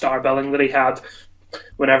up to the star billing that he had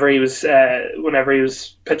whenever he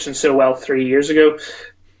was pitching so well 3 years ago.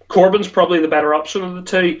 Corbin's probably the better option of the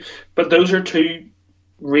 2, but those are 2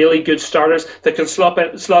 really good starters that can slot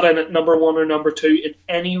in at number 1 or number 2 in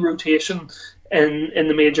any rotation in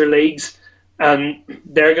the major leagues, and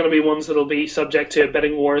they're going to be ones that will be subject to a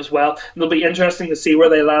bidding war as well. And it'll be interesting to see where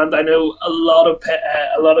they land. I know a lot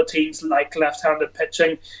of teams like left-handed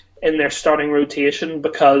pitching in their starting rotation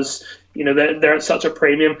because they're at such a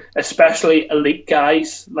premium, especially elite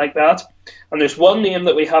guys like that. And there's one name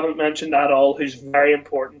that we haven't mentioned at all who's very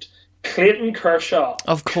important. Clayton Kershaw.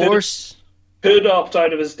 Of course. Could opt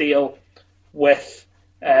out of his deal with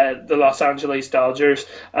the Los Angeles Dodgers.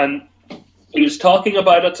 And he was talking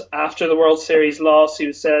about it after the World Series loss.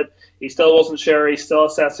 He said he still wasn't sure. He's still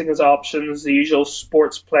assessing his options, the usual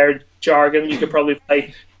sports player jargon. You could probably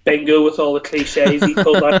play bingo with all the cliches he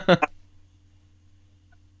pulled out.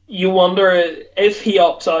 You wonder if he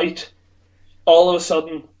opts out, all of a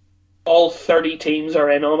sudden, all 30 teams are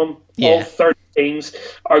in on him. Yeah. All 30 teams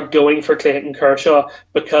are going for Clayton Kershaw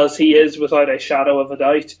because he is, without a shadow of a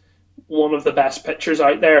doubt, one of the best pitchers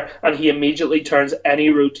out there, and he immediately turns any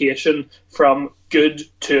rotation from good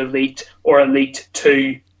to elite or elite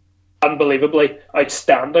to unbelievably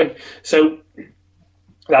outstanding. So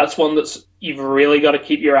that's one that's you've really got to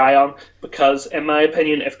keep your eye on because, in my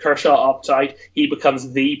opinion, if Kershaw opts out, he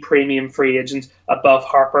becomes the premium free agent above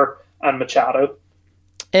Harper and Machado.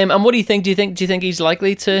 And what do you think? Do you think he's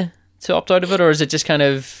likely to opt out of it, or is it just kind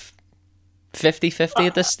of 50-50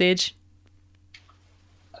 at this stage?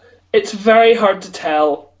 It's very hard to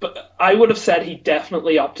tell, but I would have said he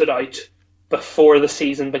definitely opted out before the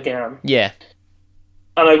season began. Yeah.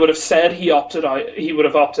 And I would have said he would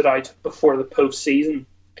have opted out before the postseason.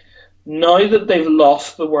 Now that they've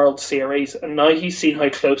lost the World Series and now he's seen how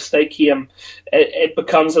close they came, it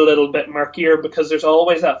becomes a little bit murkier because there's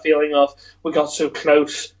always that feeling of, we got so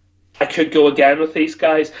close, I could go again with these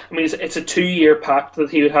guys. I mean, it's a 2-year pact that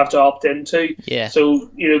he would have to opt into. Yeah. So,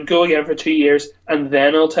 go again for 2 years and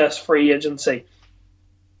then I'll test free agency.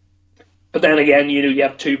 But then again, you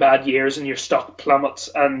have 2 bad years and your stock plummets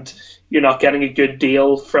and you're not getting a good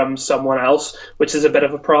deal from someone else, which is a bit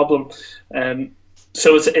of a problem.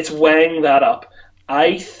 So it's weighing that up.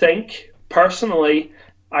 I think, personally,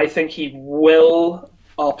 he will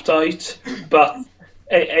opt out, but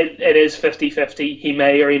it is 50-50. He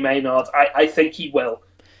may or he may not. I think he will.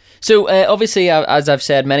 So obviously, as I've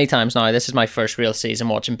said many times now, this is my first real season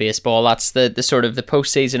watching baseball. That's the sort of the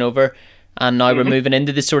postseason over, and now we're moving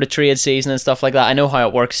into this sort of trade season and stuff like that. I know how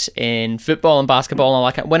it works in football and basketball and all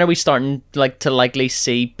that. When are we starting to likely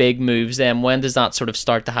see big moves then? When does that sort of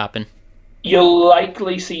start to happen? You'll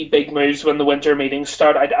likely see big moves when the winter meetings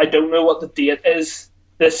start. I don't know what the date is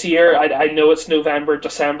this year. I know it's November,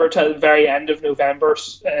 December, to the very end of November,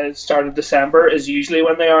 start of December is usually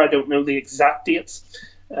when they are. I don't know the exact dates.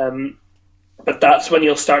 But that's when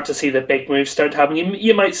you'll start to see the big moves start happening.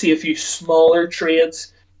 You might see a few smaller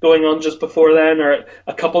trades going on just before then, or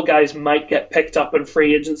a couple guys might get picked up in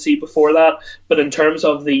free agency before that. But in terms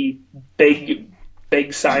of the big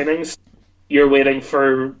signings, you're waiting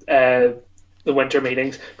for the winter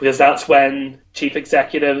meetings, because that's when chief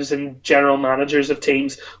executives and general managers of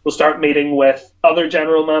teams will start meeting with other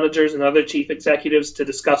general managers and other chief executives to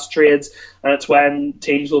discuss trades, and it's when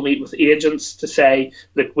teams will meet with agents to say,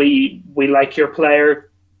 look, we like your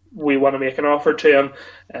player, we want to make an offer to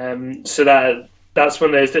him. So that's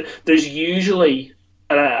when there's usually,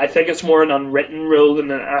 and I think it's more an unwritten rule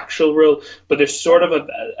than an actual rule, but there's sort of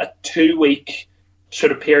a 2-week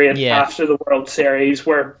sort of period after the World Series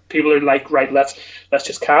where people are like, right, let's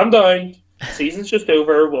just calm down. Season's just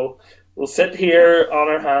over. We'll sit here on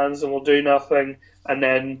our hands and we'll do nothing, and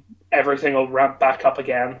then everything will ramp back up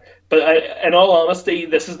again. But in all honesty,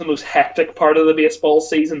 this is the most hectic part of the baseball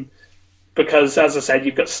season because, as I said,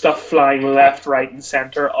 you've got stuff flying left, right, and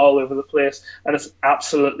centre all over the place, and it's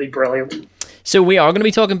absolutely brilliant. So we are going to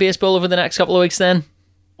be talking baseball over the next couple of weeks then?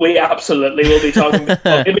 We absolutely will be talking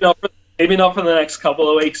baseball. Maybe not for the next couple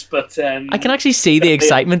of weeks, but... I can actually see the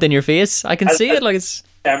excitement in your face. I can see it. Like it's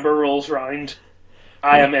September rolls round,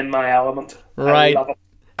 I am in my element. Right. I love it.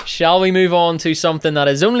 Shall we move on to something that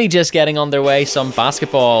is only just getting underway, some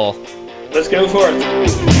basketball? Let's go for it.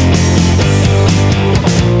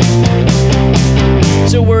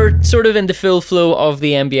 So we're sort of in the full flow of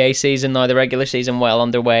the NBA season now, the regular season well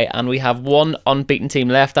underway, and we have one unbeaten team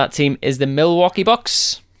left. That team is the Milwaukee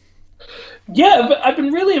Bucks. Yeah, but I've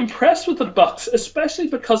been really impressed with the Bucks, especially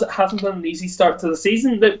because it hasn't been an easy start to the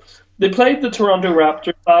season. They played the Toronto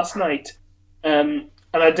Raptors last night, and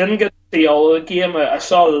I didn't get to see all of the game. I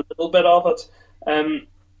saw a little bit of it.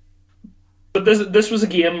 But this was a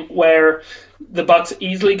game where the Bucks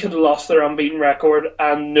easily could have lost their unbeaten record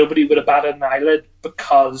and nobody would have batted an eyelid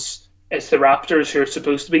because it's the Raptors who are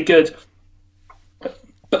supposed to be good.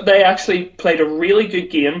 But they actually played a really good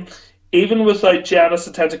game. Even without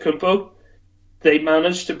Giannis Antetokounmpo, they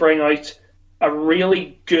managed to bring out a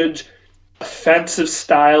really good offensive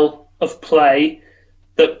style of play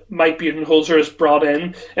that Mike Budenholzer has brought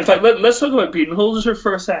in. In fact, let's talk about Budenholzer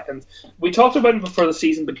for a second. We talked about him before the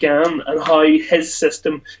season began and how his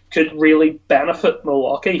system could really benefit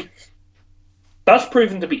Milwaukee. That's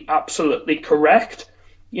proven to be absolutely correct.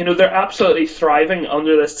 You know, they're absolutely thriving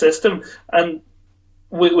under this system. And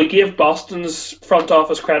we gave Boston's front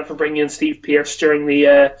office credit for bringing in Steve Pierce during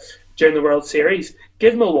the World Series.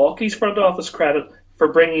 Give Milwaukee's front office credit for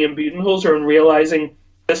bringing in Budenholzer and realizing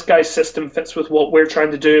this guy's system fits with what we're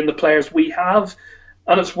trying to do and the players we have,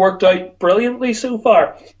 and it's worked out brilliantly so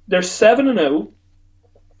far. They're 7-0.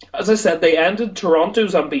 As I said, they ended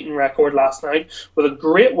Toronto's unbeaten record last night with a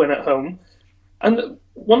great win at home. And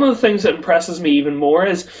one of the things that impresses me even more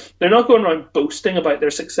is they're not going around boasting about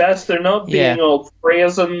their success. They're not being all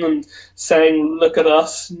brazen and saying, look at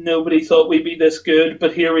us, nobody thought we'd be this good,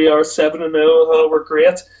 but here we are, 7-0, oh, we're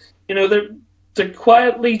great. You know, they're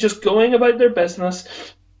quietly just going about their business,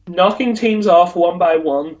 knocking teams off one by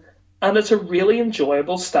one, and it's a really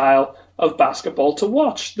enjoyable style of basketball to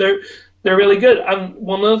watch. They're really good, and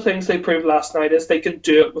one of the things they proved last night is they can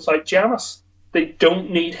do it without Giannis. They don't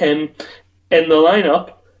need him in the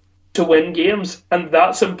lineup to win games, and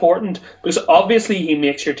that's important because obviously he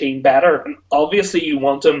makes your team better, and obviously you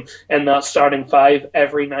want him in that starting five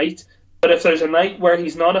every night. But if there's a night where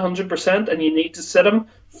he's not 100% and you need to sit him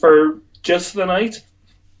for just the night,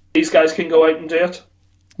 these guys can go out and do it.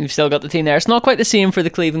 You've still got the team there. It's not quite the same for the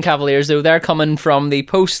Cleveland Cavaliers, though. They're coming from the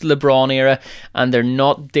post-LeBron era, and they're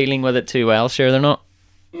not dealing with it too well. Sure, they're not.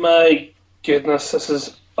 My goodness, this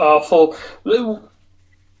is awful.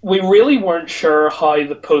 We really weren't sure how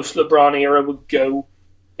the post-LeBron era would go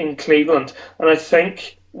in Cleveland. And I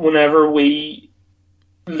think whenever we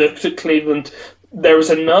looked at Cleveland, there was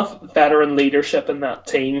enough veteran leadership in that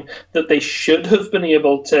team that they should have been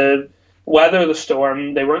able to weather the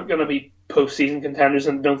storm. They weren't going to be postseason contenders,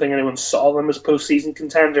 and I don't think anyone saw them as postseason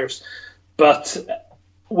contenders. But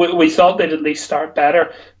we thought they'd at least start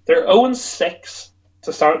better. They're 0-6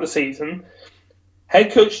 to start the season.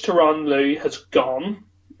 Head coach Tyronn Lue has gone,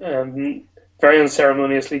 very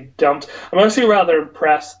unceremoniously dumped. I'm actually rather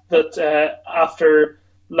impressed that after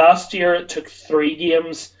last year it took 3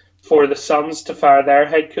 games for the Suns to fire their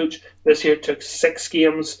head coach. This year it took 6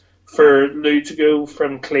 games for Lue to go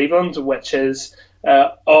from Cleveland, which is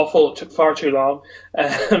awful. It took far too long.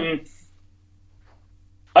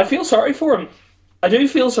 I feel sorry for him. I do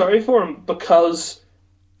feel sorry for him because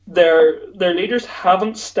their leaders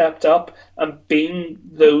haven't stepped up and been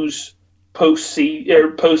those post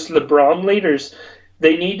LeBron leaders.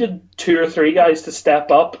 They needed 2 or 3 guys to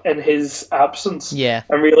step up in his absence and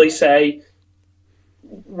really say,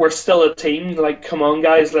 we're still a team, like, come on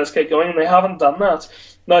guys, let's get going. And they haven't done that.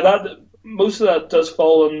 Now that most of that does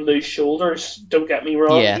fall on Lou's shoulders, don't get me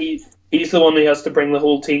wrong. He's the one who has to bring the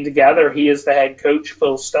whole team together. He is the head coach,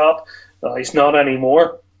 full stop. Well, he's not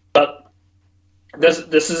anymore. But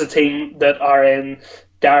this is a team that are in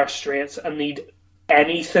dire straits and need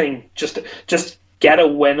anything. Just get a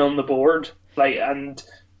win on the board, and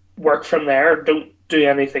work from there. Don't do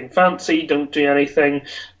anything fancy. Don't do anything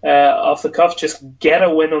off the cuff. Just get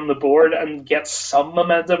a win on the board and get some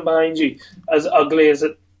momentum behind you, as ugly as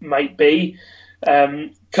it might be.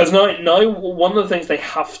 Because now one of the things they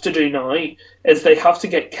have to do now is they have to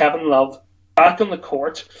get Kevin Love back on the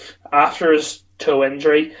court after his toe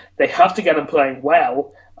injury. They have to get him playing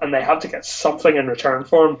well, and they have to get something in return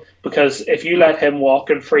for him, because if you let him walk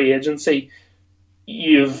in free agency,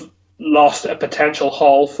 you've lost a potential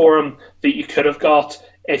haul for him that you could have got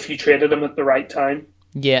if you traded him at the right time.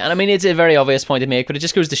 Yeah, and I mean, it's a very obvious point to make, but it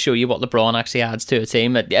just goes to show you what LeBron actually adds to a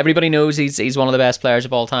team. Everybody knows he's one of the best players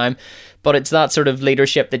of all time, but it's that sort of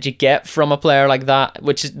leadership that you get from a player like that,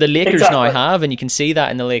 which the Lakers now have, and you can see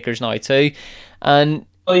that in the Lakers now too. And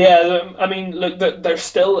well, yeah, I mean, look, they're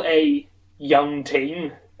still a young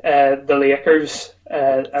team, the Lakers,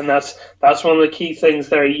 and that's one of the key things.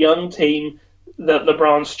 They're a young team that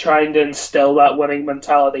LeBron's trying to instill that winning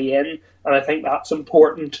mentality in, and I think that's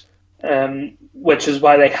important. Which is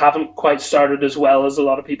why they haven't quite started as well as a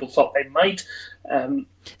lot of people thought they might.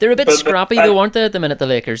 They're a bit scrappy though, aren't they, at the minute, the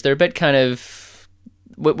Lakers? They're a bit kind of,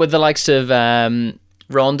 with the likes of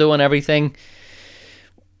Rondo and everything,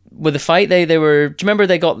 with the fight, they were, do you remember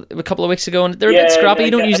they got a couple of weeks ago, and they're a bit scrappy.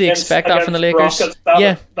 You don't usually expect that from the Lakers. Rockets,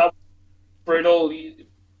 that was brutal.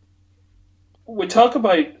 We talk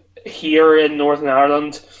about here in Northern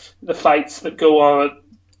Ireland, the fights that go on at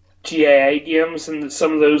GAA games and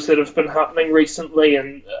some of those that have been happening recently,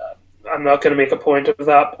 and I'm not going to make a point of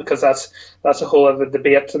that because that's a whole other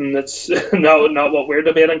debate, and it's not what we're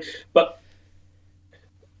debating. But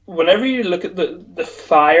whenever you look at the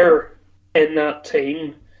fire in that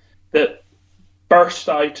team that burst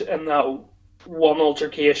out in that one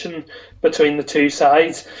altercation between the two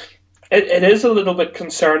sides, it is a little bit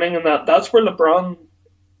concerning, and that's where LeBron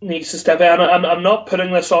needs to step in. I'm not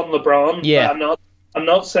putting this on LeBron. Yeah. I'm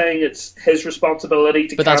not saying it's his responsibility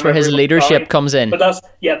to. But that's where his leadership comes in. But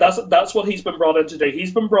that's what he's been brought in to do.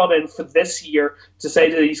 He's been brought in for this year to say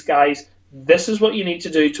to these guys, this is what you need to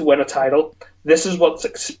do to win a title. This is what's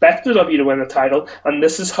expected of you to win a title, and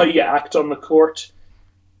this is how you act on the court.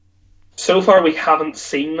 So far, we haven't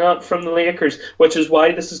seen that from the Lakers, which is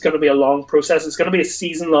why this is going to be a long process. It's going to be a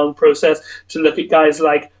season-long process to look at guys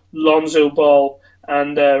like Lonzo Ball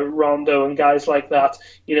and Rondo and guys like that.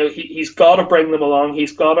 You know, he's got to bring them along.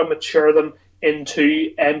 He's got to mature them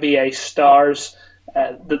into NBA stars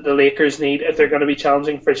that the Lakers need if they're going to be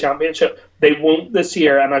challenging for a championship. They won't this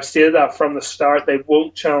year, and I've stated that from the start. They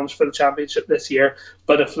won't challenge for the championship this year.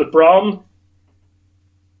 But if LeBron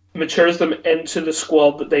matures them into the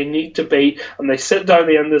squad that they need to be, and they sit down at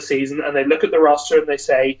the end of the season and they look at the roster and they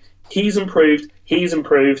say, he's improved, and we've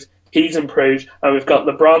got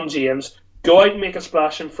LeBron James. Go out and make a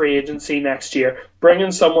splash in free agency next year. Bring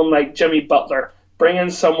in someone like Jimmy Butler. Bring in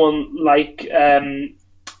someone like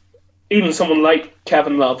even someone like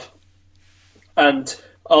Kevin Love. And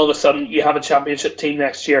all of a sudden you have a championship team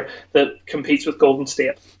next year that competes with Golden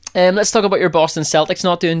State. Let's talk about your Boston Celtics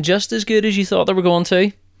not doing just as good as you thought they were going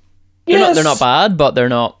to. Yes. They're not bad, but they're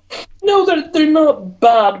not... No, they're not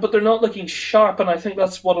bad, but they're not looking sharp, and I think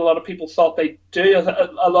that's what a lot of people thought they'd do.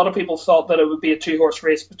 A lot of people thought that it would be a two-horse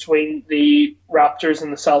race between the Raptors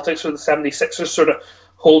and the Celtics, with the 76ers sort of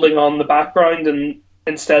holding on the background, and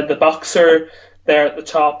instead the Bucks are there at the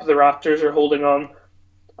top, the Raptors are holding on,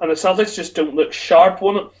 and the Celtics just don't look sharp.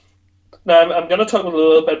 Now, I'm going to talk with a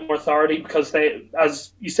little bit more authority because they,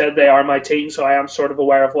 as you said, they are my team, so I am sort of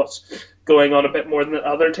aware of what's going on a bit more than the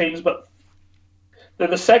other teams, but they're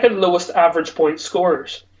the second lowest average point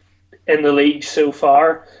scorers in the league so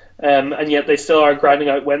far, and yet they still are grinding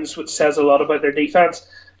out wins, which says a lot about their defense.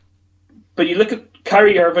 But you look at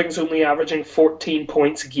Kyrie Irving's only averaging 14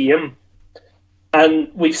 points a game, and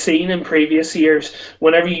we've seen in previous years,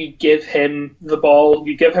 whenever you give him the ball,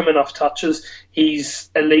 you give him enough touches, he's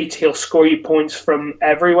elite. He'll score you points from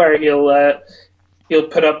everywhere. He'll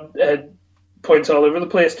put up points all over the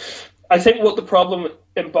place. I think what the problem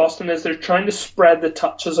in Boston is they're trying to spread the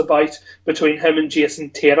touches about between him and Jason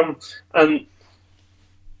Tatum, and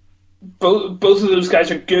both of those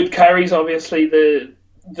guys are good. Kyrie's obviously the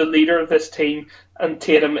leader of this team, and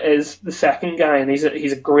Tatum is the second guy, and he's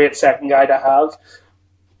a great second guy to have.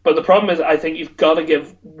 But the problem is, I think you've got to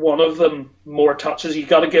give one of them more touches. You've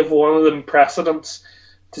got to give one of them precedence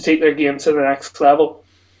to take their game to the next level.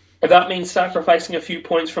 If that means sacrificing a few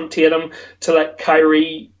points from Tatum to let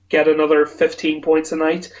Kyrie get another 15 points a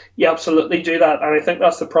night, you absolutely do that, and I think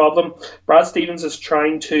that's the problem. Brad Stevens is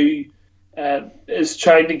trying to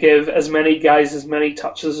give as many guys as many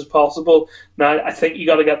touches as possible. Now, I think you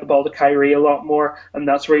got to get the ball to Kyrie a lot more, and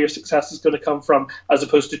that's where your success is going to come from, as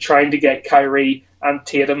opposed to trying to get Kyrie and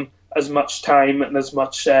Tatum as much time and as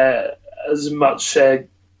much time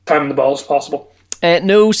on the ball as possible.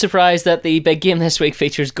 No surprise that the big game this week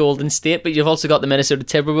features Golden State, but you've also got the Minnesota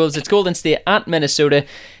Timberwolves. It's Golden State at Minnesota.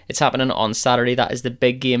 It's happening on Saturday. That is the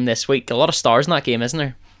big game this week. A lot of stars in that game, isn't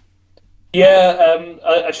there? Yeah,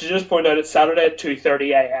 I should just point out it's Saturday at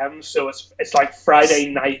 2:30 a.m. So it's like Friday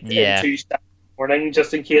night into Saturday morning,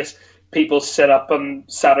 just in case people sit up on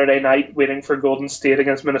Saturday night waiting for Golden State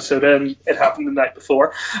against Minnesota, and it happened the night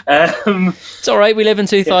before. It's all right. We live in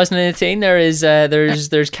 2018.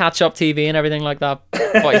 There's catch up TV and everything like that.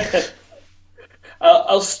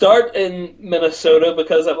 I'll start in Minnesota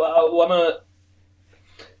because I want to.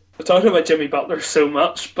 We're talking about Jimmy Butler so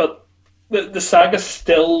much, but the saga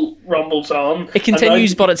still rumbles on. It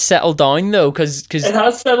continues, but it's settled down though, because it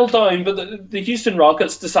has settled down. But the Houston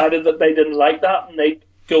Rockets decided that they didn't like that, and they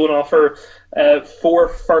go and offer 4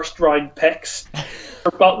 first-round picks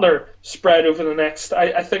for Butler spread over the next.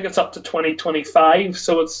 I think it's up to 2025,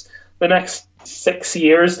 so it's the next 6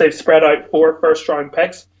 years. They've spread out 4 first-round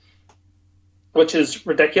picks, which is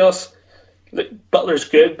ridiculous. Butler's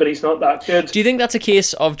good, but he's not that good. Do you think that's a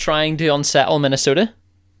case of trying to unsettle Minnesota?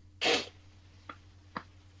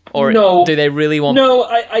 Or no, do they really want... No,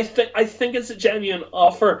 I think it's a genuine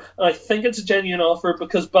offer. And I think it's a genuine offer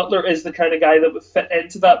because Butler is the kind of guy that would fit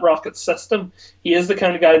into that Rockets system. He is the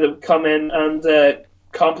kind of guy that would come in and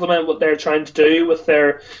complement what they're trying to do with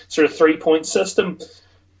their sort of 3-point system.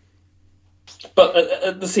 But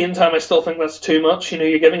at the same time, I still think that's too much.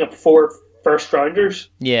 You're giving up 4 first-rounders.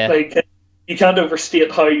 Yeah. You can't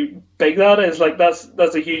overstate how big that is.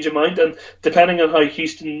 That's a huge amount. And depending on how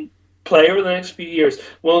Houston play over the next few years,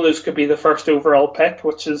 one of those could be the first overall pick,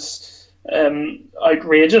 which is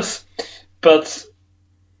outrageous. But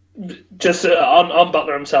just on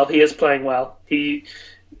Butler himself, he is playing well.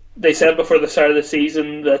 They said before the start of the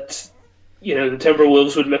season that the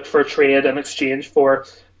Timberwolves would look for a trade in exchange for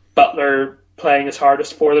Butler playing his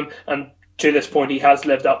hardest for them, and to this point he has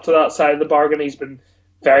lived up to that side of the bargain. He's been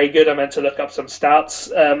very good. I meant to look up some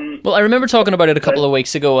stats. Well, I remember talking about it a couple of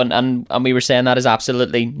weeks ago, and we were saying that is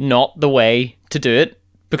absolutely not the way to do it,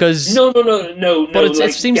 because no. But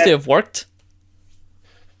it seems to have worked.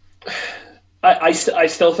 I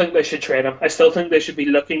still think they should trade him. I still think they should be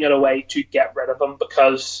looking at a way to get rid of him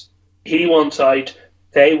because he wants out.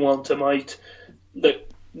 They want him out.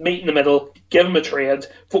 Meet in the middle. Give him a trade.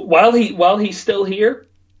 While he's still here,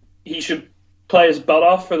 he should play his butt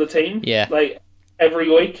off for the team. Yeah.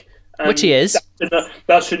 Every week. Which he is.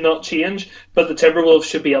 That should not change, but the Timberwolves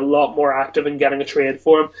should be a lot more active in getting a trade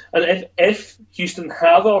for him. And if Houston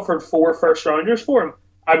have offered 4 first-rounders for him,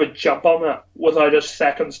 I would jump on that without a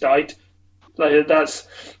second's doubt. That's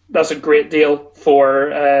a great deal for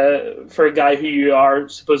a guy who you are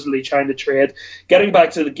supposedly trying to trade. Getting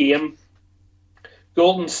back to the game,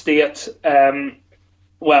 Golden State, Kevin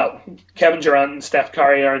Durant and Steph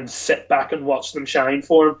Curry are in sit back and watch them shine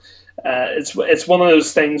for him. It's one of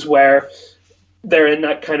those things where they're in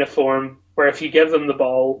that kind of form where if you give them the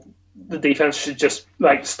ball, the defense should just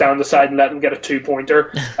stand aside and let them get a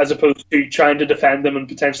 2-pointer as opposed to trying to defend them and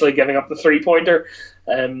potentially giving up the 3-pointer,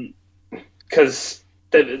 because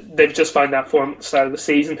they've just found that form at the start of the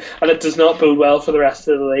season, and it does not bode well for the rest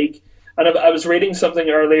of the league. And I was reading something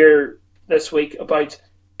earlier this week about,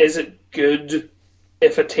 is it good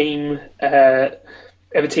if a team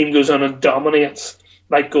goes on and dominates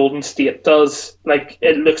like Golden State does, like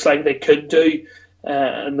it looks like they could do,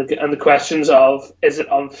 and the questions of, is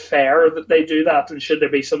it unfair that they do that, and should there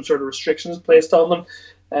be some sort of restrictions placed on them?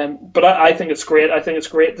 But I think it's great. I think it's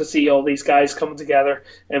great to see all these guys come together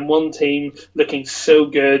in one team, looking so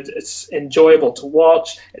good. It's enjoyable to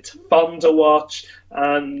watch. It's fun to watch,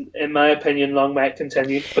 and in my opinion, long may it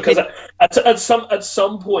continue. Because at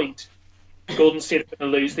some point, Golden State are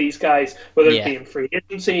going to lose these guys, whether it be in free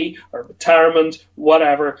agency or retirement,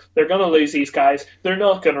 whatever. They're going to lose these guys. They're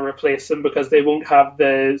not going to replace them because they won't have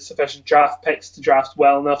the sufficient draft picks to draft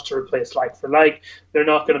well enough to replace like for like. They're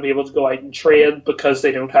not going to be able to go out and trade because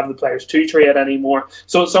they don't have the players to trade anymore.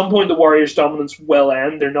 So at some point the Warriors' dominance will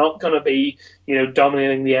end. They're not going to be,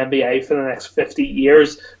 dominating the NBA for the next 50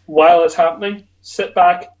 years. While it's happening, sit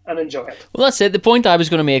back and enjoy it. Well, that's it. The point I was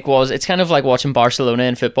going to make was, it's kind of like watching Barcelona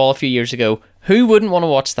in football a few years ago. Who wouldn't want to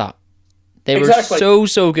watch that? They were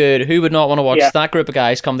so good. Who would not want to watch that group of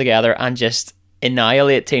guys come together and just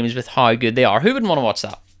annihilate teams with how good they are? Who wouldn't want to watch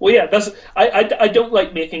that? Well, yeah, I don't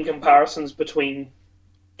like making comparisons between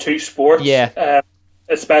two sports. Yeah.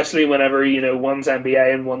 Especially whenever, one's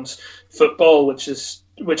NBA and one's football,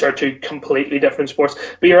 which are two completely different sports.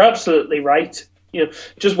 But you're absolutely right.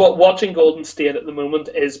 Just watching Golden State at the moment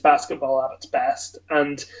is basketball at its best,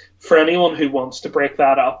 and for anyone who wants to break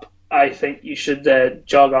that up, I think you should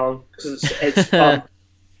jog on, because it's fun.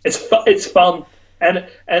 It's fun. And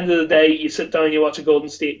end of the day, you sit down, you watch a Golden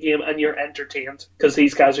State game, and you're entertained because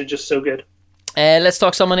these guys are just so good. Let's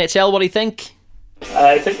talk some NHL. What do you think?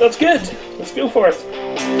 I think that's good. Let's go for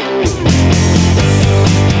it.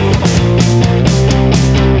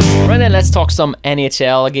 talk some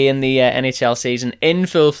NHL again. The NHL season in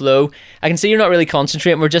full flow. I can see you're not really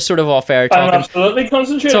concentrating. We're just sort of off air talking. I'm absolutely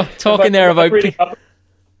concentrating. Talking there about.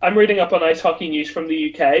 I'm reading up on ice hockey news from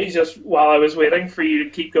the UK just while I was waiting for you to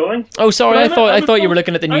keep going. Oh, sorry. I thought you were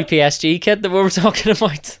looking at the new PSG kit that we were talking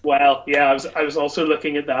about. Well, yeah, I was also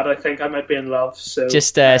looking at that. I think I might be in love. So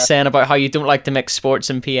just saying about how you don't like to mix sports,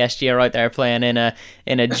 and PSG are out there playing in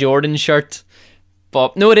a Jordan shirt.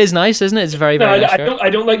 But no, it is nice, isn't it? It's very, very nice. I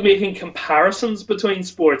don't like making comparisons between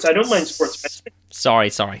sports. I don't mind sports mixing.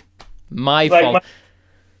 Sorry. My fault.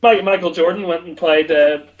 Michael Jordan went and played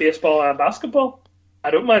baseball and basketball. I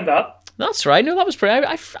don't mind that. That's right. No, that was pretty.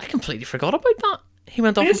 I completely forgot about that. He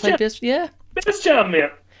went off and played baseball. Yeah. Space Jam, mate.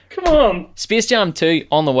 Come on. Space Jam 2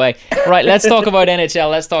 on the way. Right, let's talk about NHL.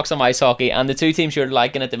 Let's talk some ice hockey. And the two teams you're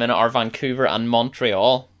liking at the minute are Vancouver and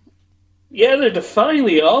Montreal. Yeah, they're defying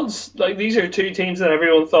the odds. Like, these are two teams that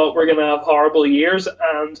everyone thought were going to have horrible years,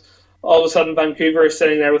 and all of a sudden Vancouver is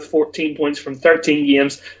sitting there with 14 points from 13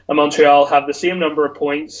 games, and Montreal have the same number of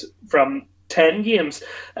points from 10 games.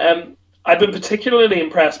 I've been particularly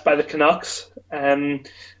impressed by the Canucks,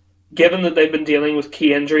 given that they've been dealing with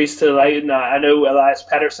key injuries to I know Elias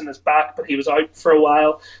Pettersson is back, but he was out for a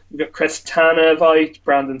while. We've got Chris Tanev out,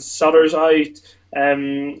 Brandon Sutter's out,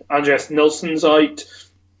 Andreas Nilsson's out.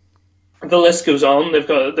 The list goes on. They've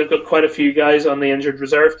got quite a few guys on the injured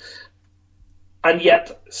reserve, and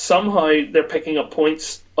yet somehow they're picking up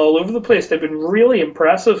points all over the place. They've been really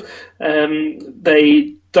impressive.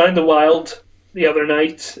 They downed the Wild the other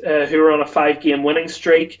night, who were on a 5-game winning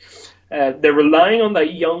streak. They're relying on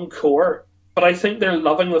that young core, but I think they're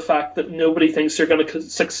loving the fact that nobody thinks they're going to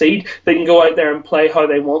succeed. They can go out there and play how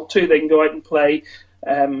they want to. They can go out and play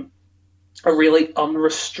a really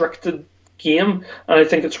unrestricted game, and I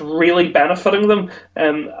think it's really benefiting them.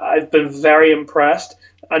 I've been very impressed.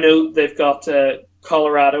 I know they've got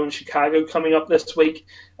Colorado and Chicago coming up this week.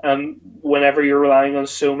 Whenever you're relying on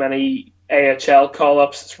so many AHL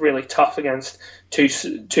call-ups, it's really tough against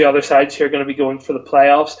two other sides who are going to be going for the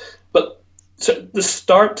playoffs. But the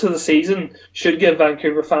start to the season should give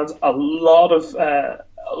Vancouver fans a lot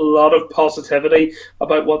of positivity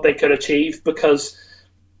about what they could achieve, because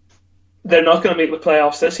they're not going to make the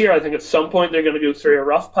playoffs this year. I think at some point they're going to go through a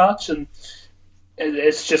rough patch, and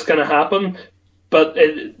it's just going to happen. But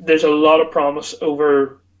there's a lot of promise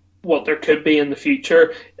over what there could be in the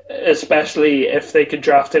future, especially if they could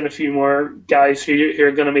draft in a few more guys who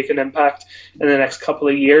are going to make an impact in the next couple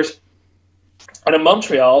of years. And in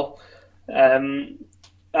Montreal,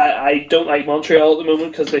 I don't like Montreal at the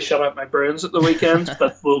moment because they shut out my Bruins at the weekend,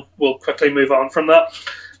 but we'll quickly move on from that.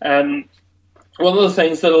 One of the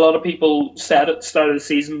things that a lot of people said at the start of the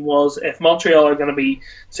season was if Montreal are going to be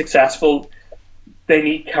successful, they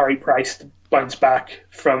need Carey Price to bounce back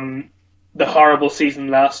from the horrible season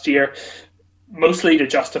last year, mostly to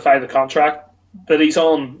justify the contract that he's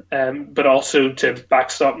on, but also to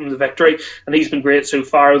backstop him the victory. And he's been great so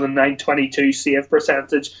far with a .922 save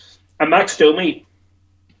percentage. And Max Domi,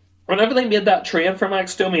 whenever they made that trade for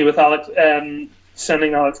Max Domi with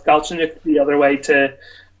sending Alex Galchenyuk the other way to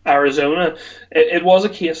Arizona, it was a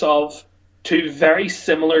case of two very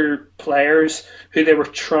similar players who they were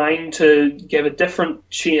trying to give a different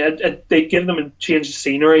change. They give them a change of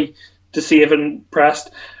scenery to see if it impressed.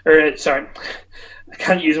 Sorry, I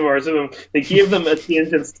can't use words of them. They gave them a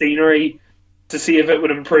change of scenery to see if it would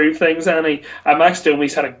improve things any. Max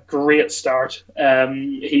Domi's had a great start.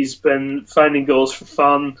 He's been finding goals for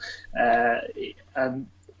fun, and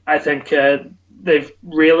I think they've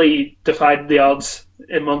really defied the odds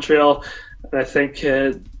in Montreal. And I think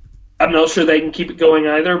I'm not sure they can keep it going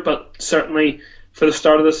either, but certainly for the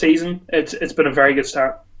start of the season, it's been a very good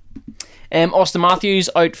start. Austin Matthews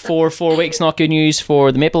out for 4 weeks. Not good news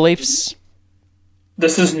for the Maple Leafs.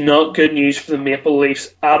 This is not good news for the Maple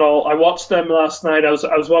Leafs at all. I watched them last night. I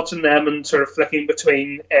was watching them and sort of flicking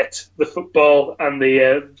between the football and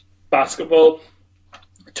the basketball.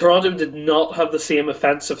 Toronto did not have the same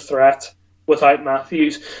offensive threat without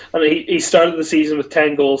Matthews. And he started the season with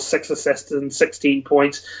 10 goals, 6 assists and 16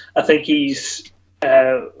 points. I think he's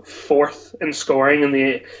fourth in scoring in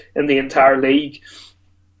the entire league.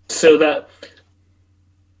 So that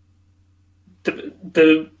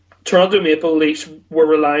the Toronto Maple Leafs were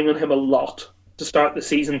relying on him a lot to start the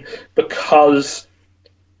season, because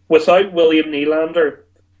without William Nylander,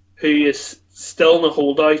 who is still in the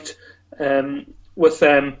holdout with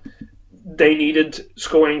them, they needed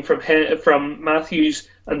scoring from Matthews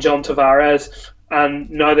and John Tavares, and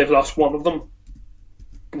now they've lost one of them,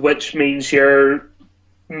 which means your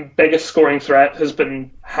biggest scoring threat has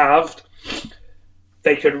been halved.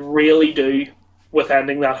 They could really do with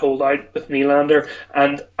ending that holdout with Nylander.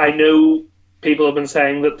 And I know people have been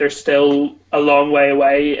saying that they're still a long way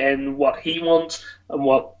away in what he wants and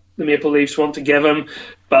what the Maple Leafs want to give him.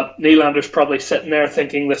 But Nylander's probably sitting there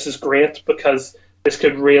thinking this is great because this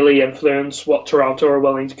could really influence what Toronto are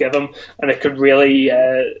willing to give him, and it could really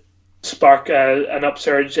spark an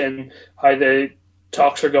upsurge in how the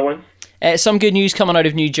talks are going. Some good news coming out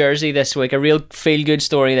of New Jersey this week. A real feel-good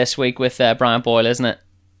story this week with Brian Boyle, isn't it?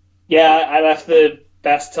 Yeah, I left the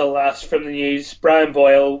best till last from the news. Brian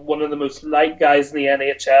Boyle, one of the most liked guys in the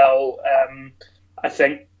NHL. I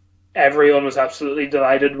think everyone was absolutely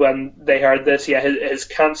delighted when they heard this. Yeah, his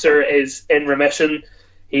cancer is in remission.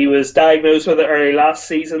 He was diagnosed with it early last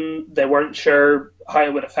season. They weren't sure how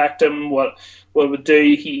it would affect him, what it would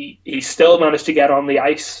do. He still managed to get on the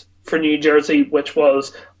ice for New Jersey, which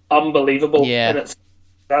was unbelievable. Yeah. And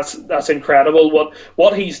that's incredible.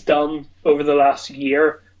 What he's done over the last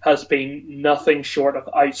year has been nothing short of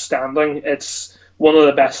outstanding. It's one of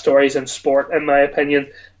the best stories in sport, in my opinion.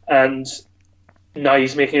 And now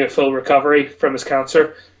he's making a full recovery from his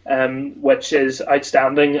cancer, which is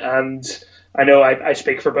outstanding. And I know I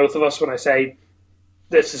speak for both of us when I say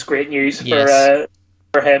this is great news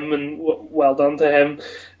for him, and well done to him.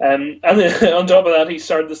 And on top of that, he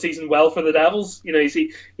started the season well for the Devils. You know,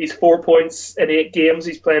 he's 4 points in 8 games.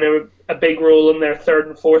 He's playing a big role in their third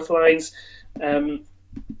and fourth lines.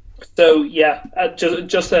 So yeah,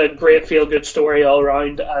 just a great feel-good story all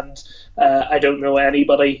around. And I don't know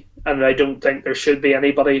anybody, and I don't think there should be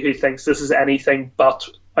anybody who thinks this is anything but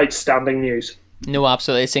outstanding news. No,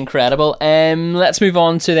 absolutely, it's incredible. Let's move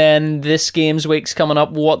on to then this game's week's coming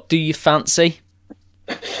up. What do you fancy?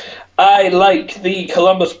 I like the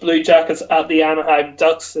Columbus Blue Jackets at the Anaheim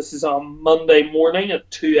Ducks. This is on Monday morning at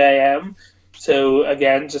 2 a.m. So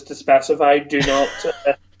again, just to specify, do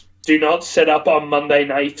not sit up on Monday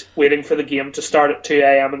night waiting for the game to start at 2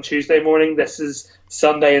 a.m. on Tuesday morning. This is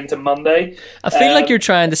Sunday into Monday. I feel like you're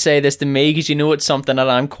trying to say this to me because you know it's something that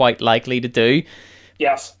I'm quite likely to do.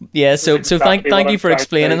 Yes. Yeah, so thank you for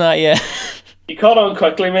explaining that, yeah. You caught on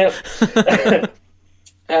quickly, mate.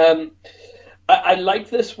 I like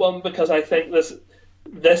this one because I think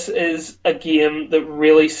this is a game that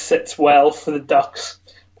really sits well for the Ducks.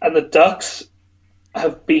 And the Ducks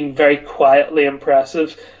have been very quietly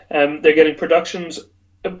impressive. They're getting production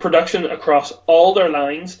across all their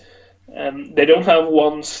lines. They don't have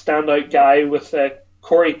one standout guy with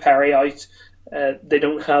Corey Perry out. They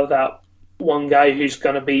don't have that one guy who's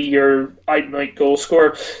going to be your out-and-out goal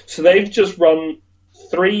scorer. So they've just run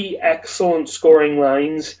 3 excellent scoring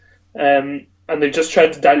lines, and they've just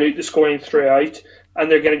tried to dilute the scoring throughout, and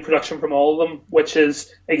they're getting production from all of them, which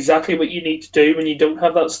is exactly what you need to do when you don't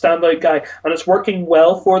have that standout guy, and it's working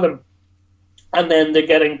well for them. And then they're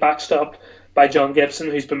getting backstopped by John Gibson,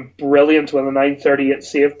 who's been brilliant with a .938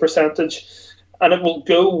 save percentage, and it will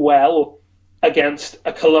go well against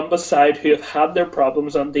a Columbus side who have had their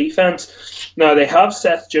problems on defense. Now, they have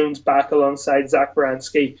Seth Jones back alongside Zach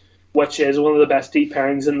Werenski, which is one of the best deep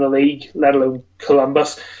pairings in the league, let alone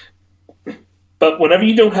Columbus. But whenever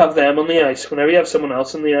you don't have them on the ice, whenever you have someone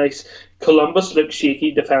else on the ice, Columbus looks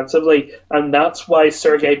shaky defensively, and that's why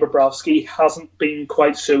Sergei Bobrovsky hasn't been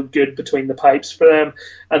quite so good between the pipes for them.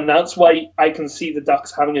 And that's why I can see the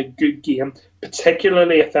Ducks having a good game,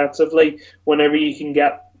 particularly offensively, whenever you can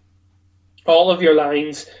get all of your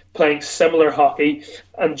lines playing similar hockey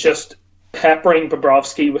and just peppering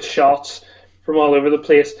Bobrovsky with shots from all over the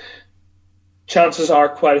place. Chances are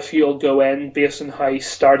quite a few will go in based on how he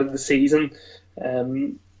started the season.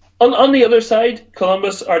 On the other side,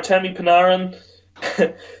 Columbus, Artemi Panarin.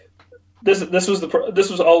 This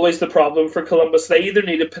was always the problem for Columbus. They either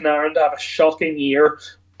needed Panarin to have a shocking year,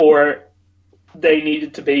 or they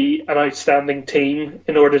needed to be an outstanding team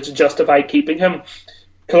in order to justify keeping him.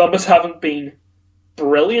 Columbus haven't been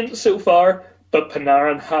brilliant so far, but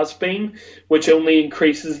Panarin has been, which only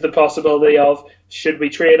increases the possibility of, should we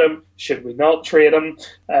trade him? Should we not trade him?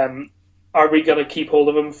 Are we going to keep hold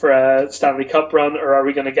of him for a Stanley Cup run, or are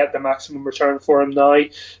we going to get the maximum return for him now?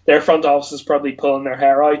 Their front office is probably pulling their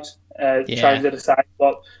hair out, trying to decide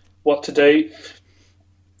what to do.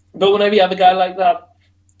 But whenever you have a guy like that,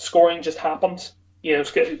 scoring just happens. You know,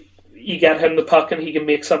 you get him the puck and he can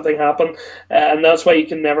make something happen, and that's why you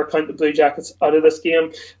can never count the Blue Jackets out of this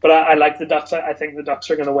game. But I like the Ducks. I think the Ducks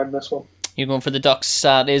are going to win this one. You're going for the Ducks.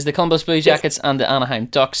 It is the Columbus Blue Jackets and the Anaheim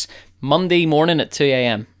Ducks, Monday morning at 2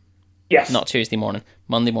 a.m. Yes. Not Tuesday morning.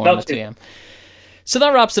 Monday morning at 2 a.m. So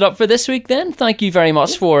that wraps it up for this week then. Thank you very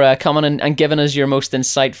much for coming and giving us your most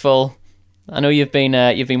insightful... I know you've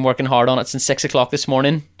been working hard on it since 6 o'clock this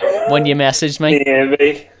morning when you messaged me.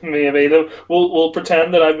 Maybe. We'll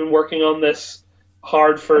pretend that I've been working on this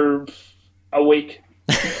hard for a week.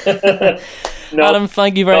 No, Adam,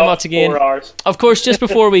 thank you very much again. 4 hours. Of course, just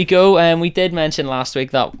before we go, we did mention last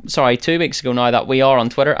week 2 weeks ago now, that we are on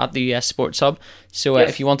Twitter at the US Sports Hub. So Yes.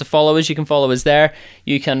 if you want to follow us, you can follow us there.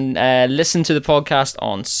 You can listen to the podcast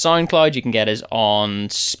on SoundCloud. You can get us on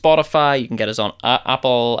Spotify. You can get us on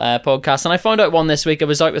Apple Podcasts. And I found out one this week. I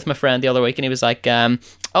was out with my friend the other week, and he was like,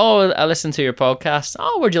 "Oh, I listened to your podcast.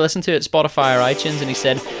 Oh, where'd you listen to it? Spotify or iTunes?" And he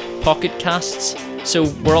said, "Pocket Casts." So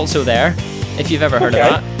we're also there. If you've ever heard of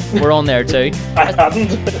that, we're on there too. I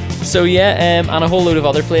hadn't. So yeah, and a whole load of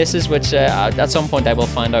other places, which at some point I will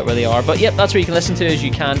find out where they are. But yep, that's where you can listen to us.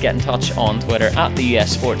 You can get in touch on Twitter at the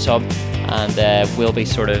US Sports Hub, and we'll be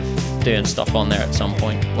sort of doing stuff on there at some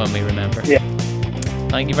point when we remember. Yeah.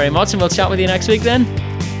 Thank you very much, and we'll chat with you next week then.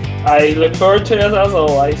 I look forward to it as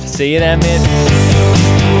always. See you then,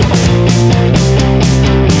 mate.